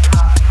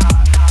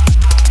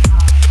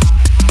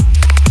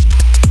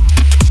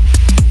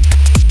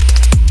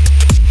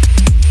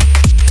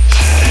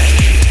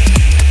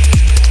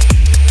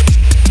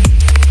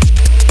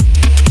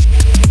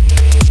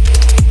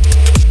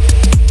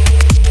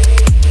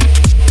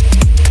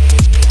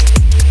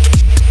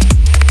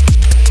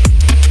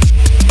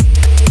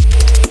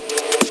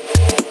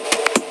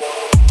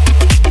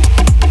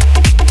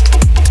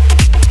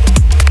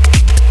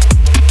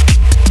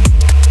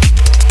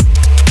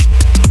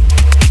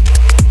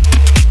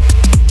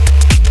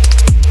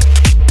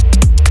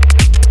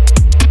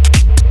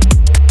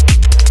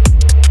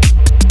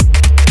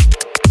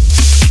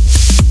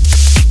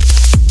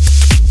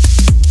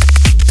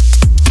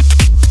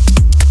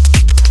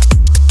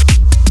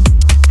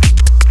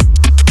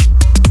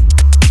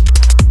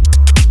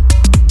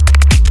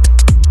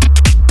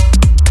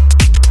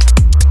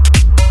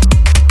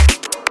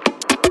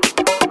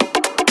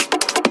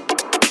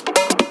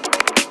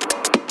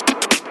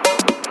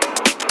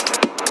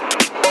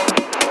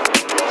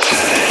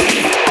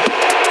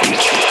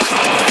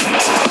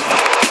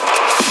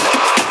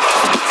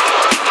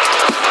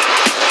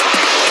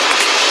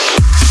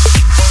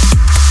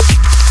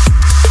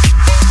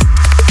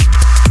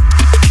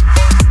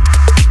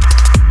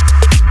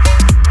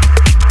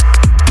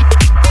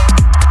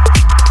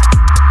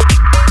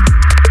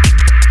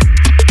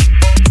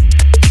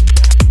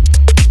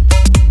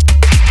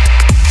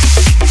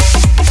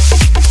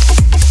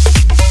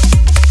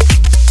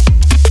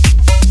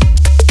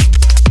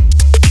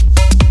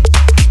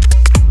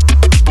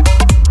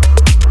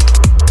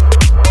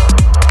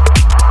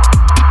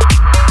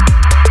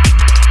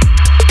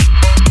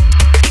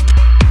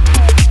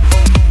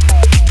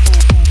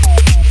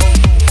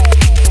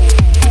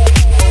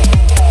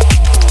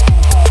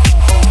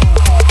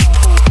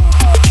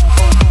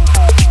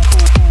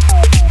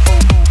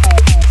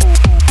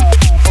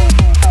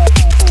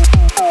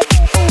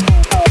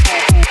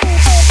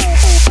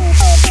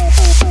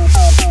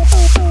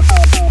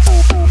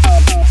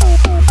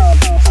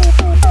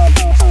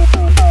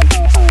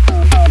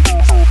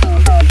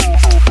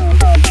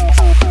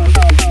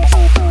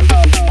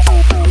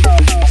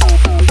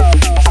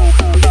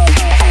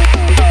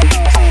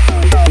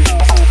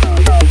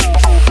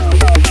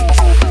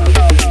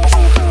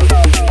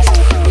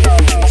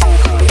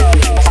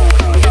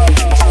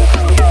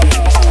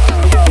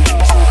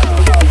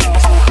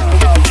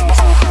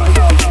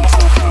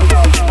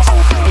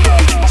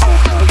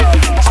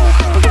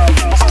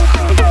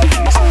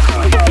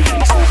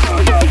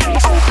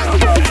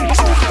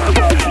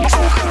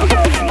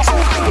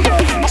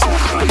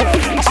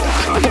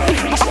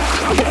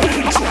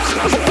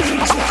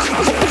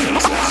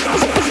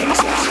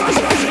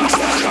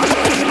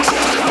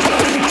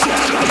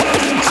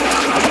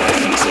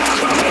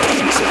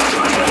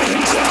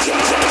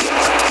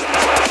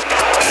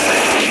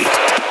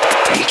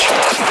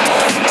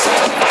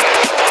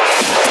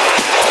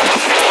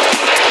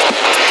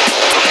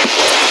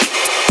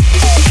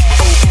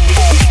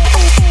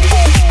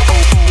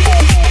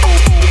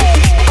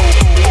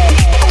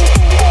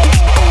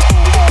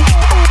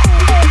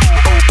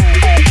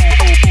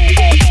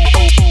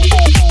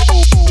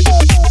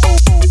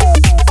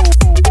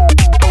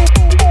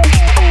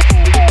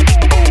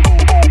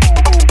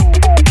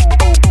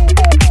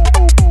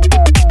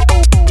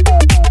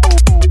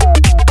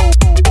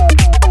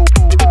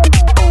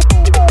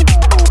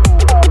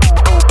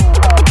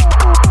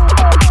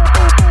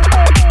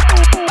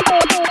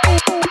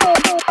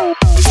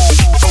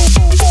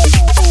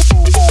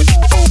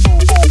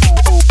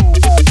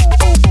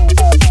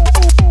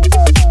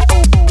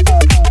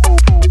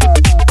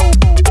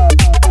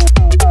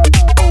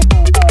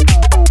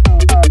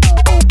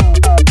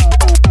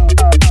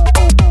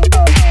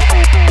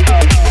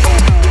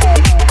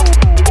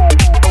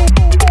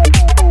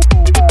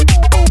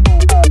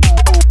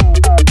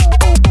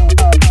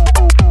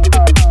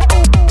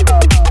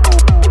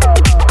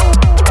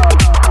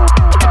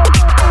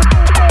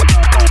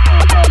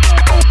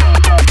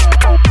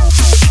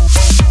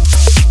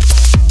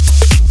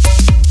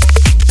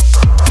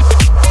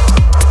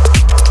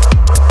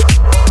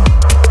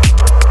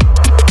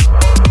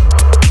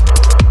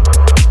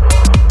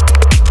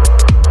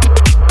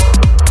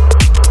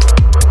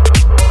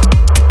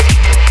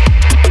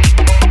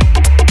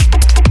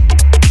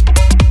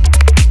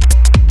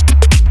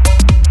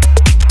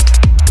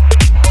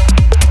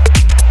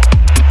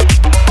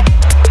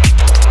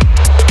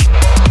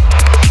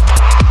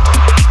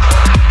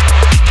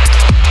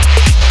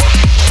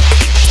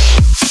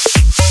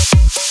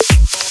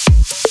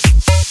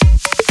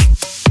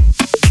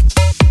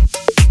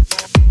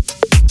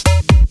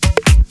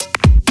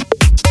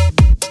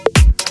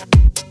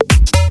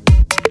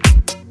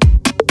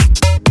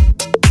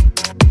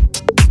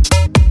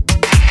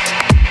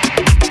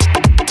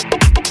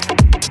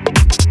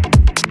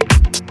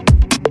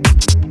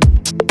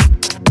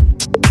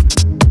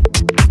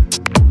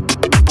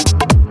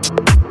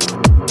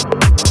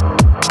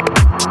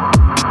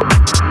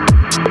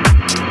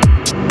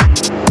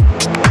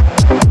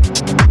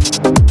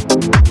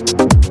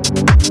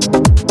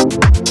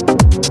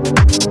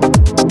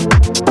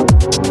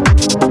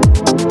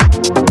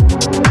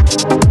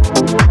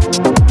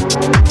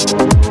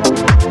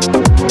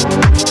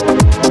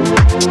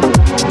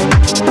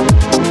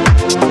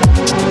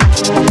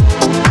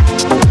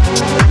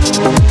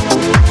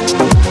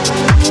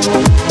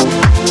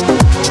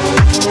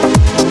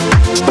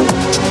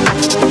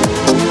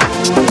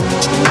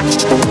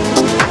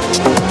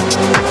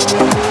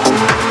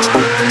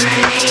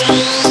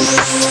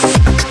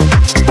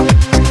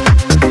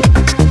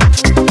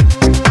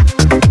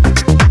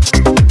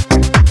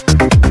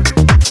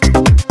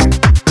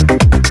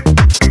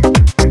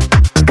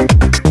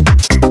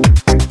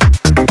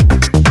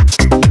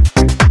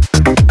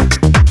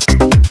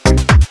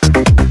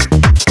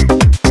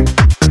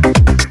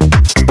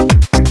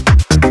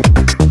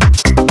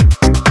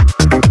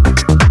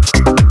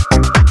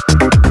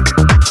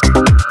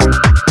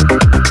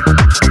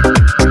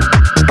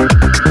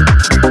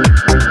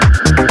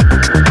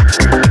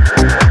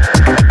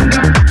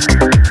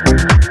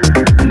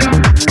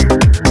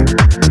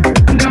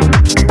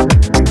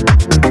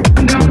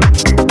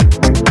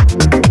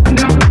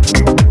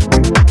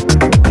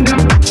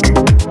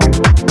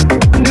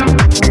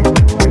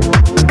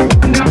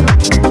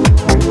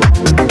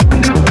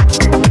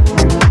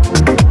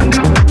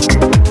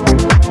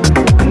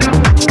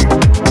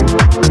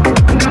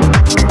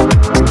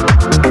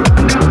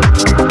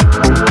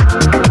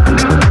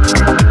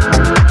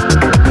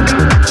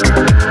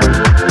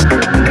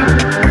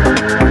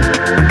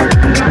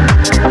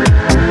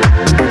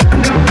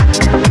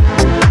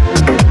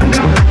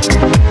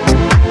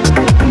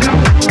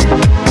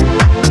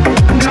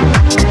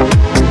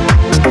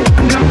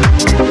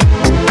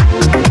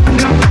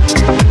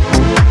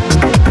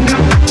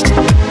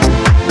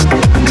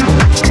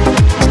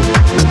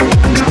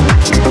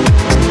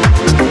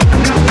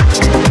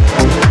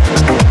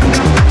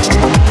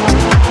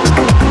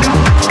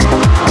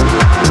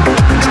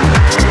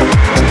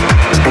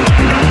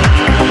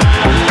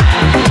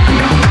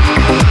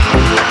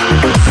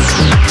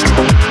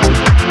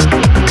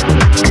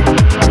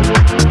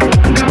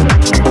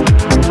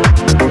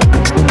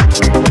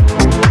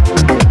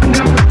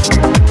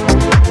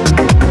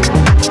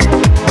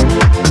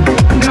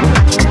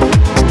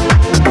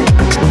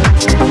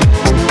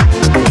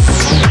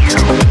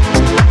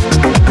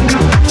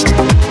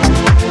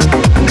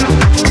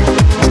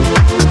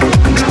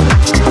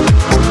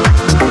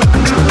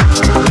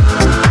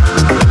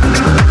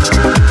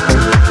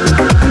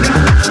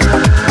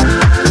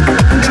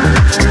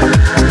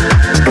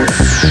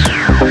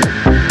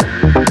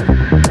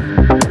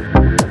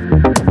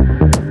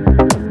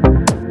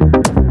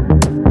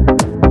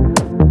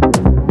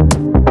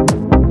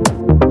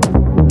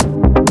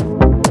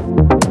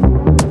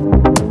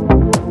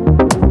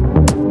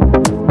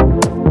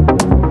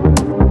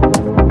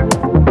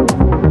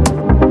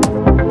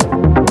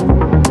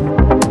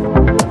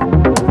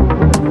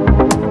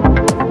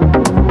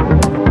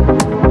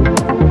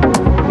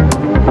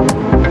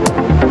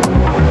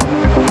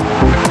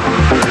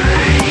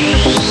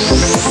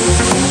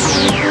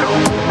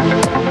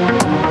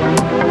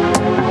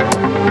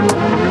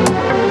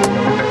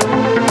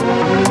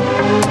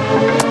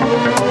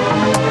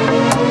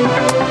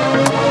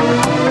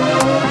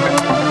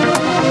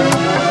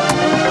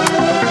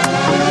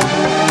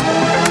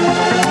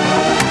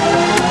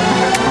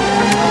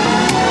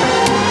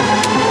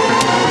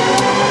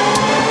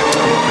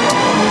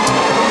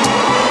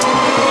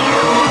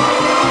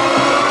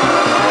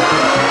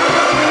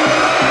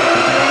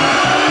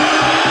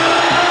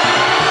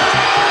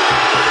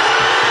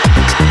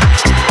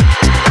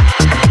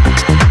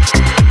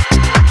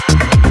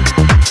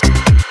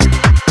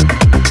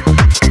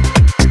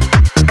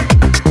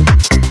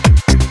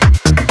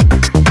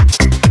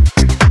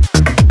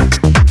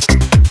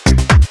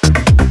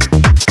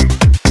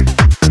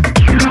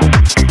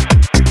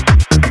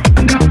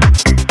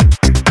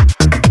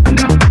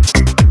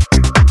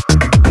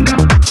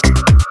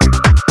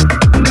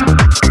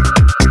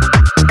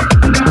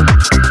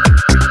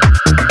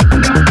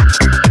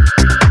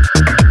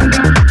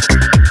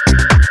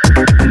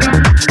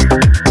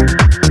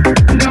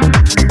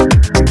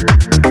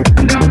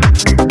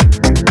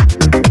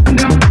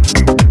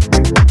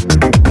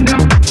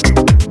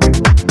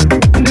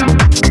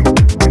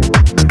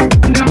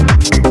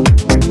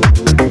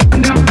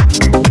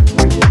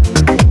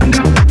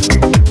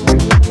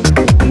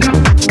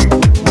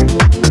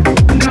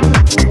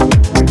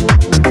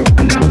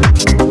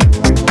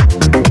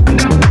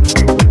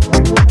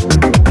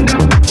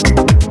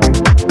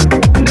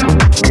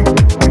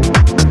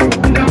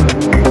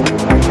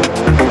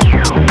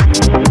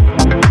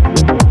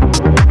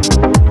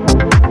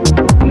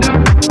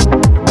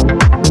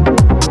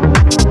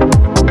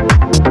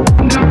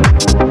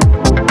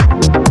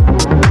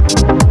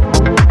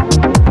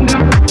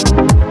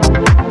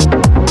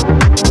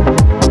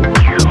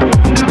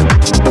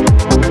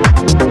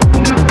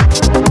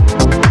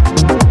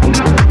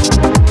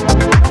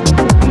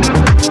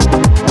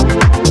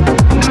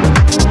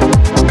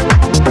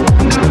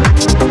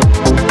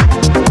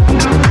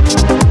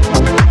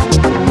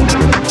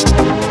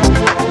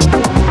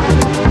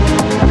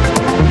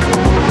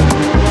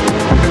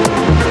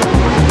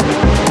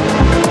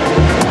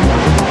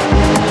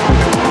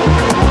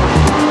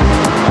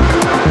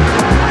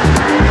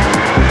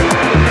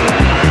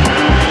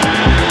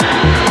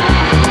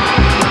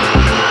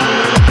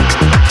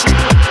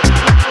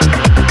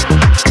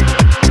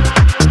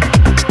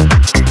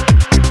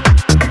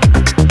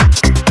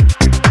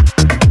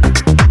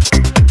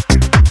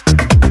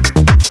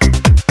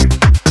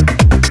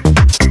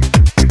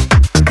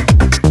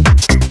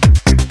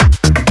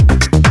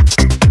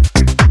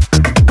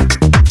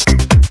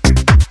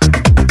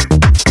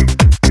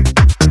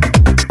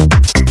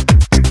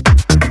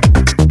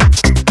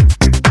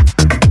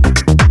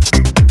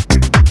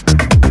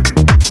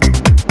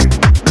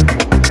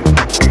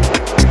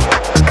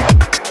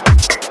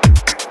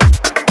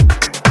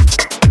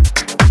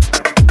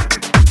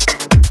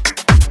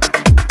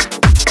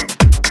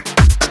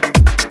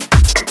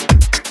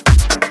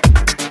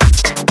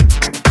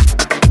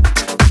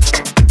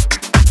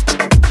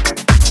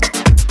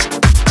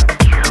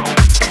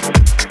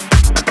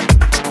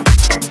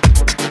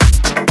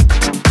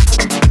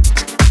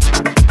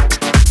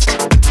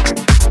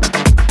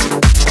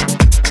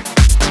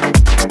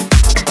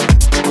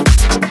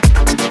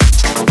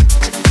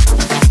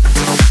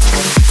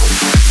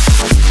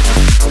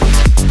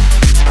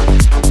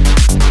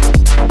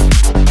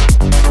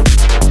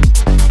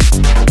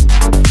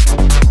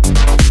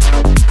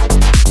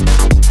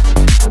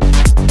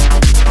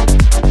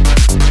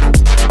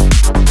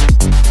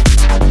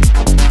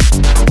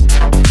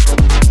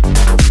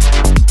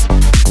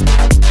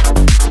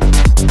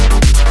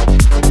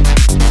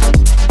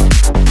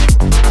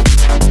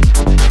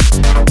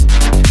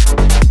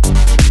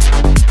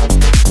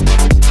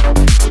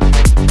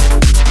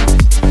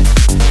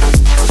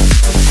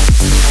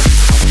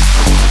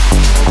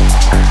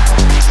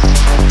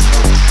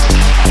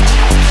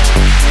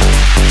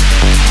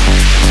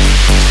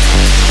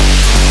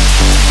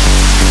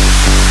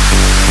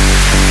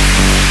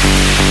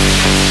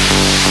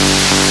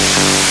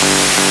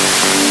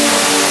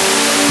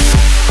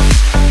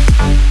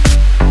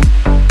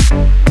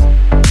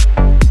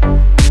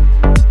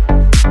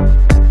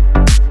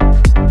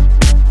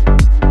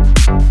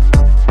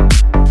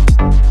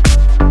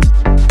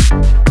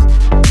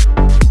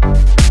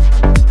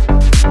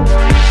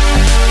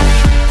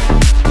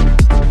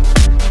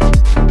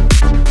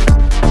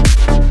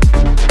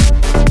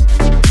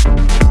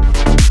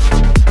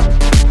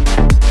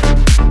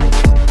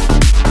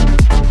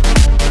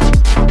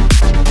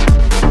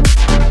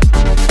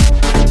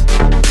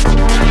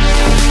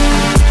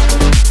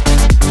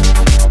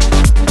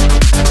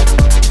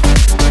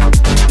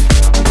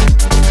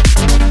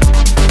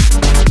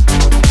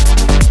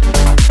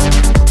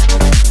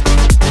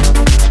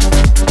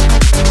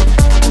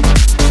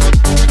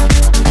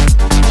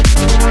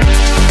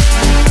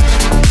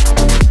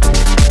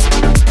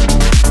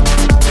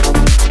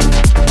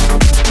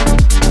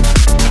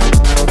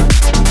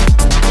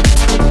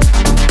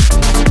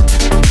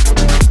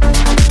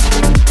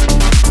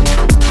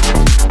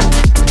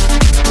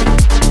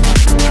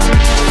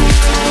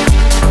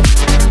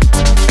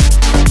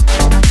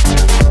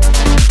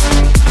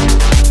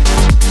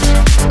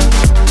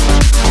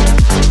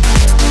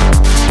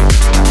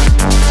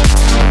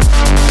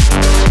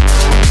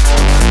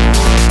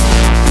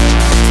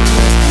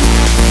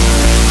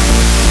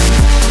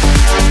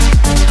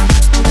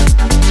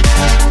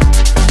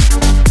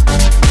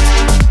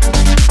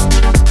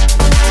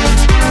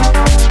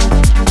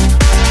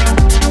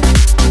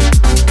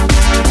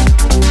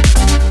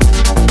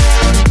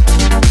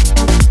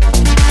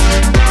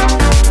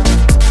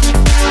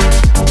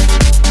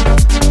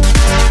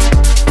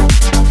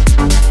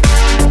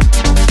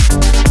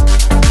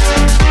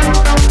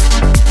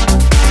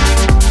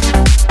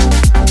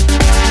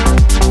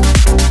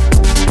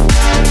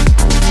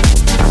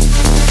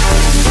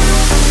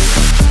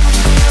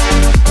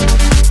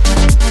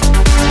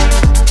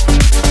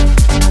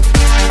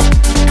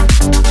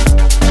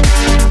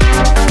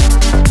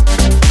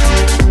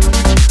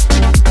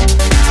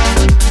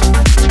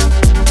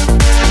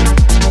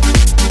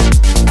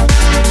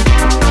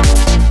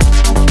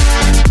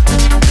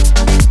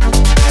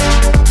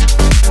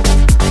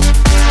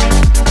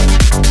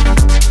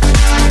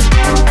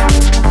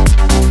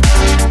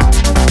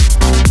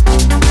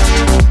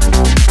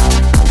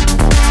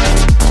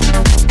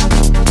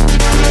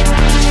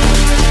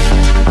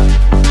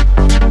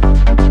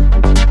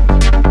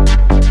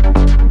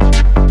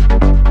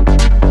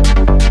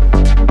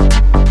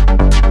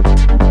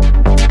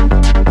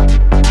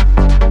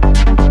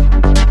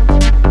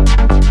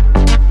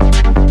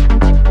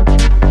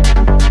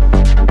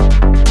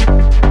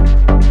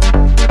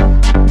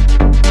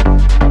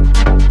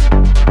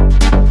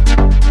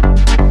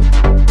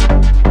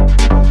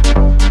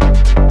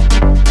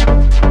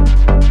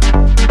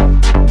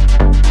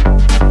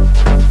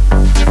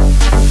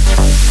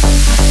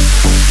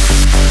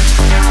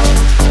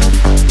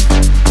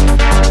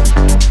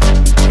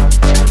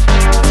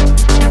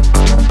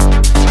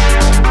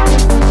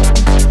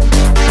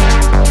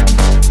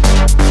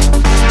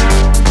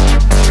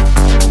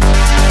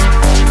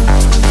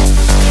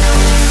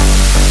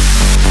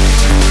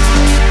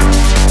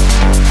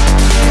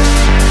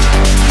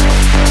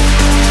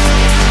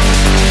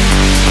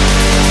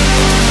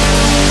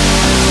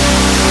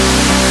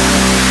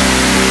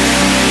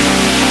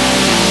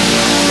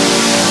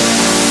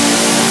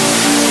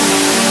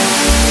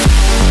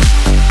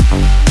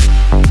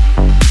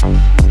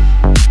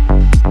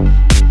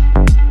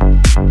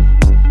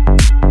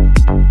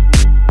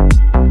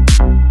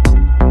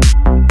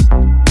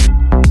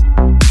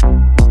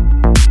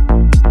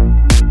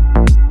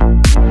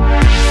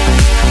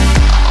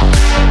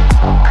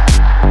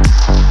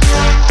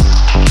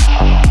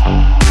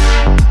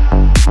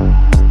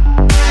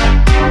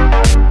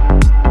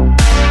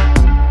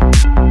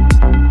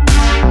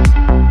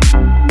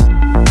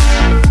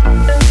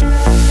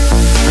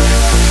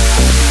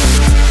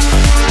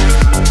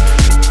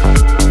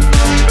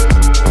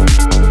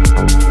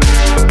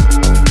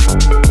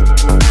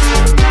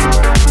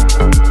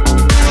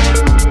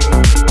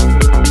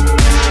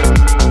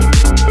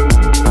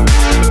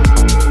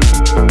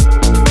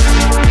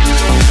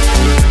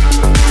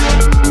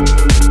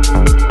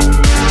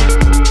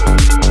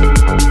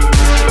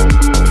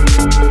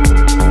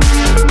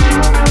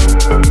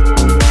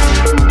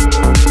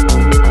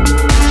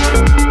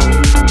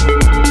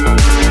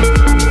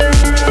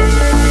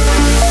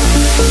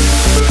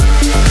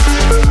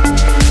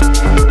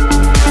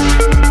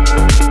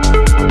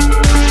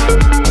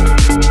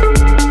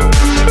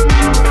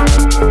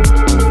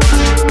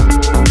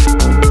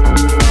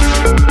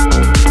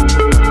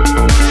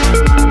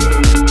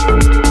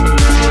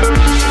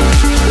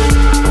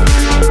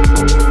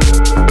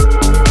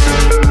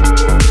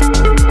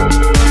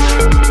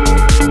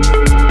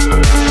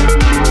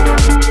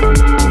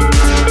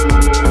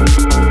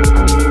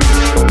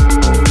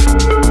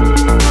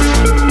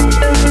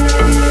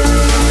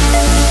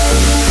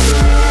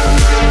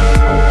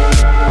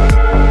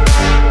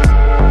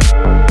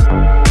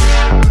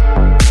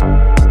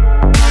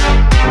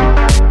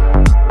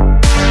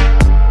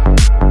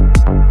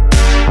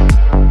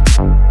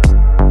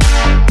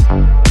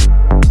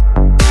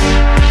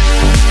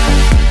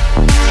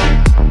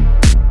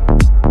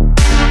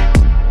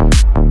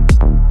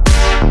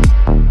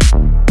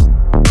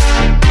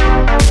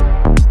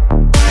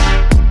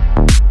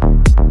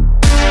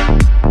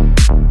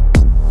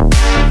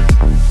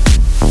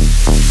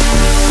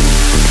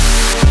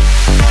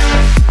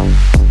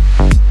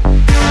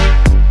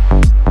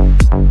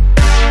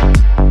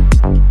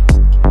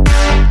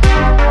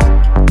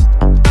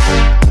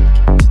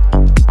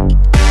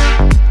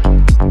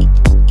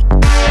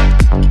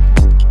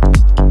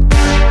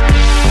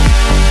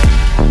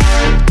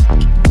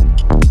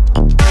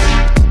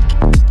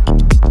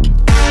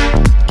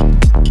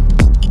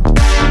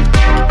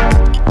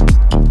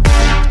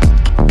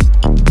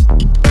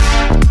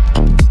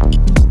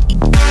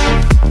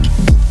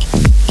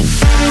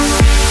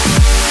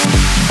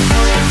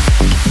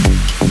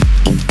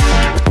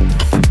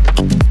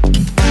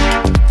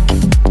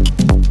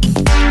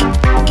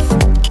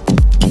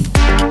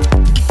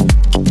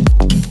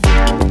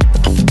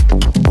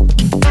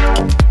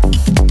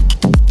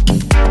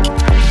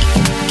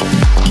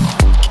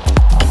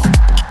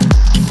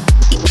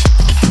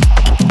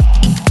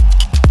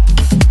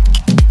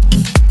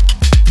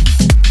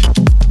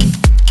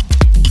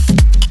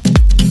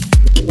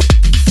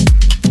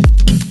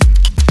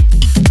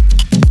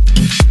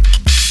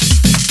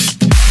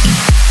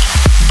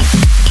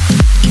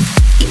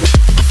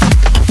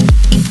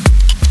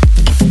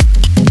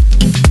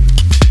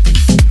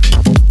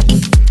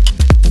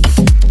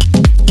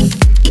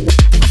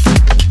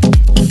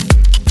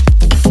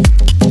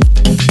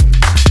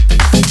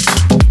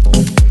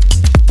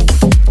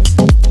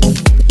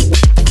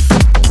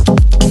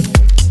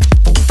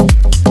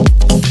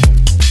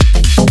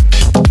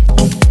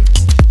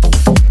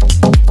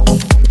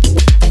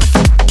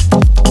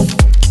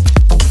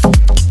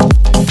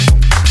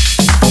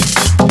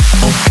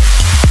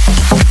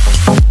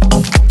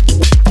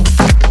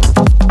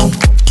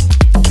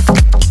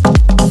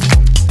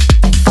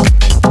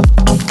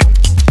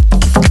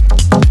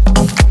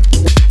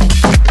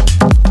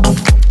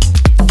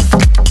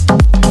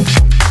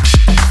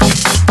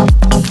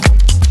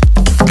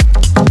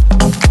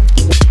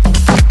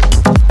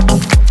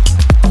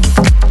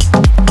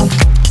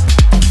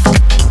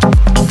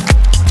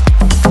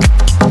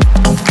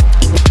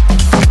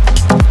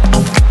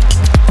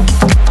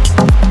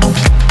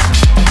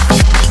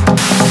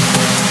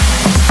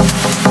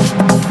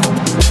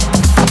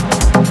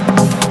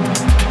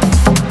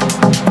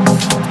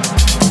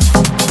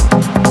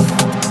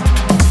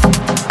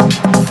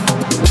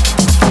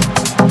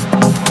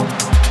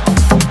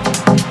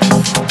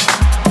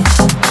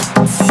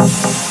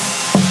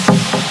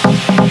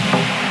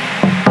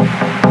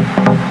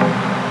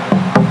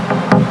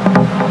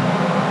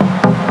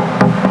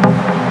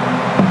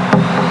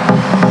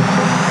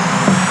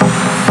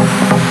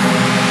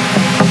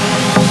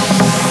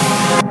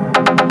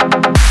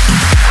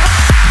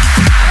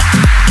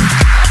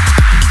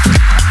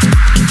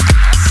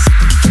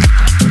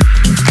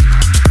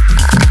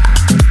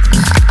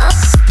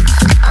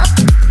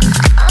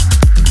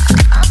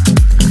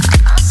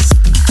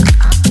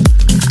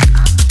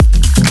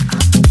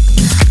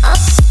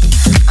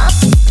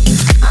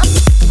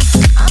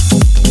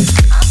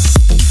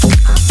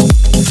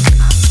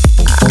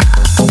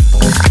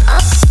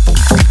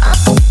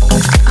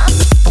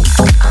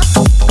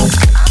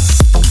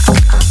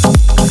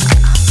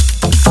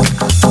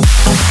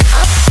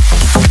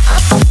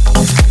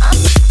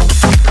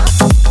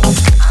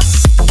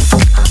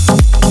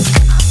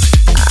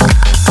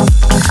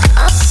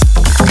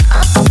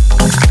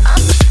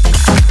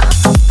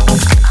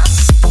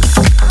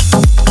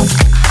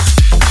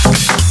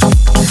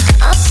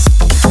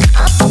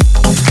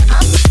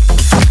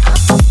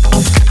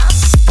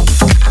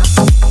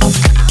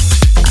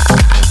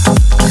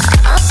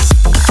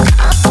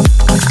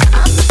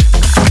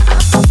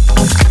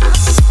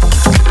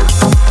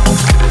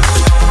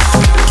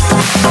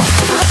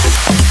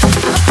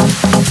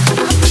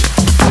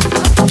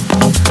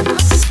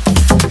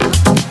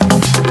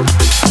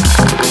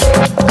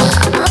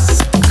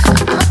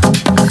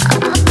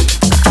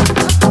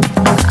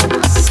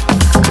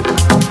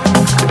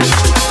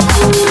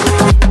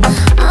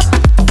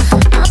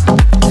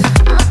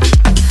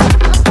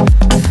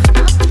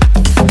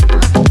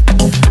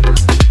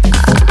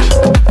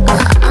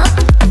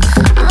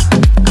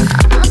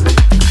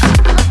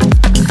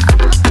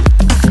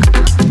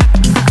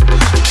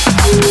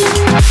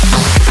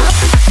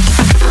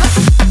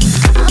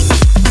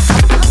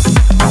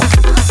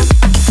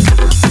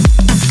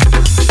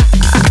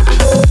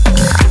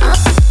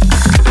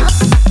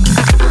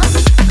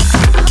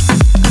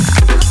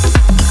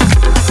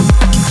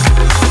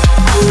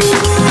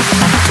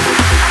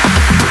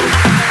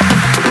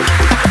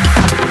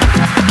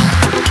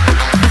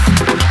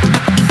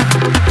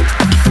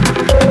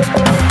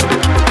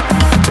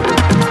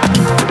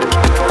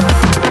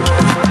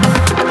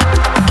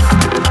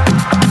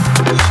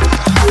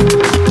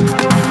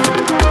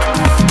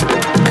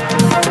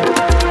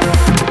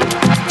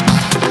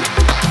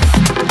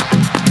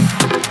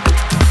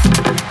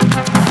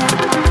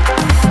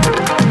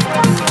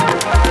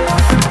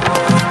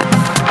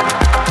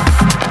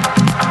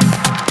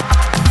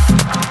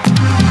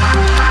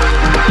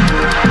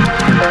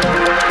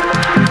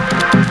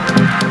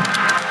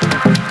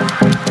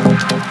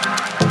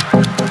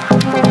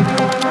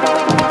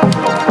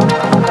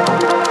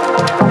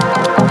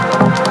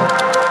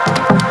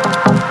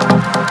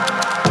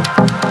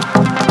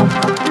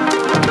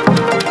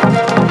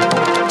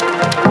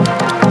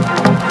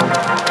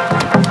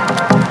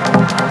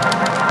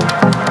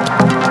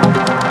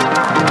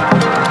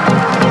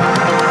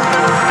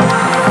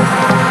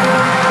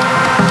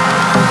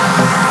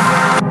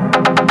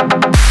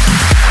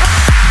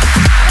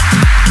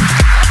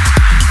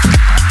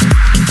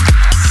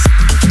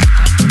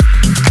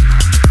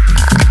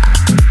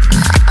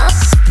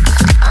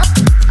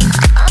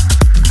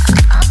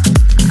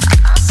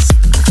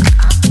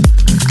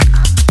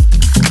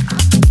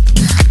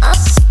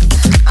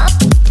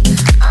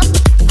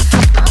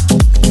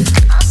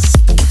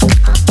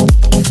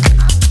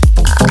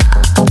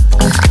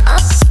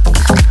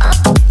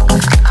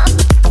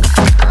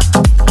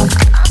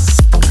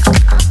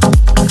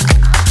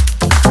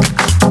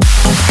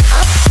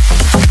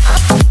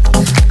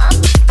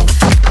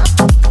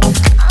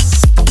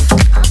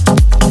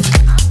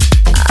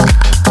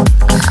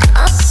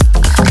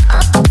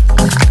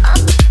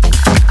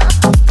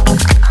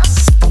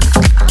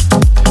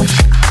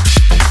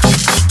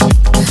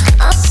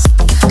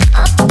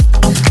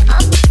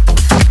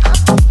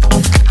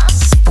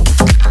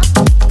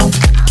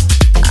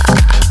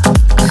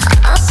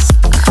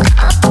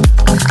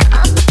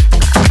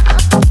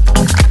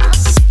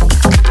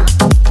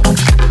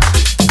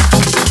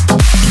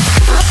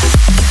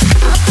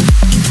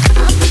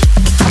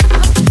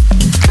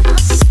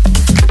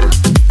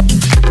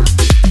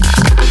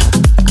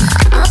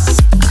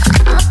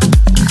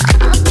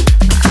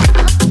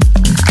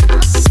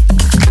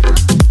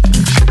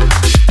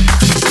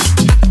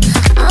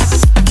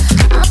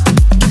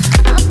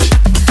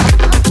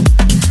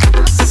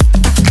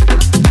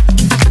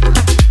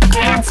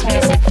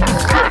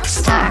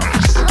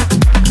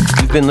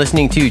 You've been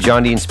listening to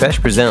Jondi and Spesh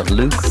present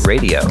Loöq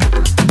Radio.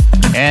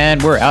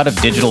 And we're out of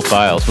digital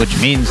files, which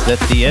means that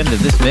the end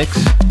of this mix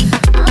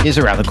is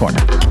around the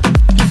corner.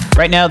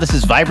 Right now, this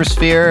is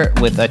Vibrosphere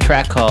with a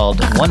track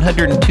called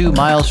 102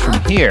 Miles From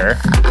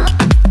Here,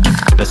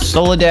 the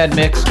Soledad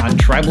mix on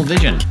Tribal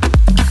Vision.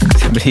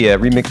 Somebody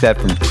remixed that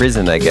from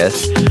prison, I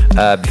guess.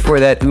 Before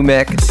that,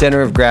 Umek,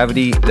 Center of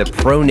Gravity, the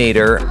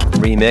Pronator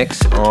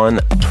remix on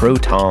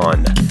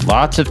Proton.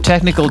 Lots of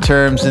technical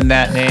terms in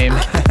that name.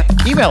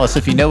 Email us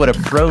if you know what a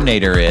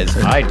pronator is.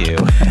 I do.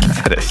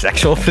 Is that a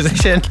sexual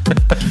position?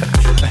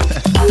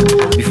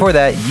 Before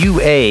that,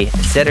 UA,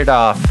 Set It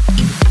Off,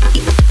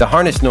 the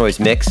Harness Noise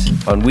mix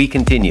on We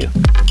Continue.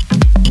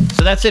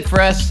 So that's it for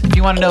us. If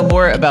you want to know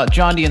more about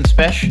Jondi and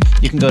Spesh,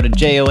 you can go to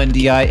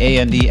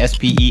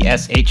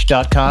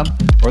jondiandspesh.com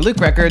or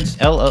Loöq Records,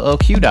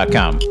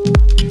 LOOQ.com.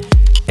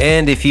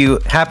 And if you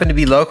happen to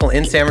be local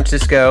in San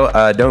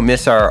Francisco, don't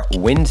miss our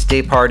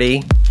Wednesday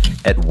party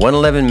at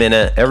 111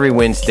 Minute every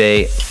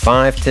Wednesday,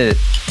 5 to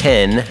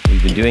 10.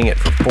 We've been doing it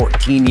for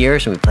 14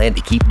 years, and we plan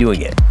to keep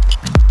doing it.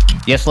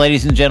 Yes,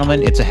 ladies and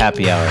gentlemen, it's a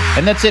happy hour.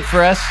 And that's it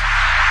for us.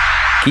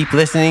 Keep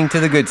listening to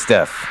the good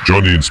stuff.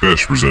 Jondi and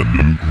Spesh present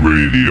Loöq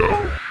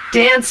Radio.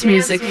 Dance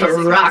music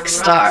for rock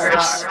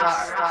stars.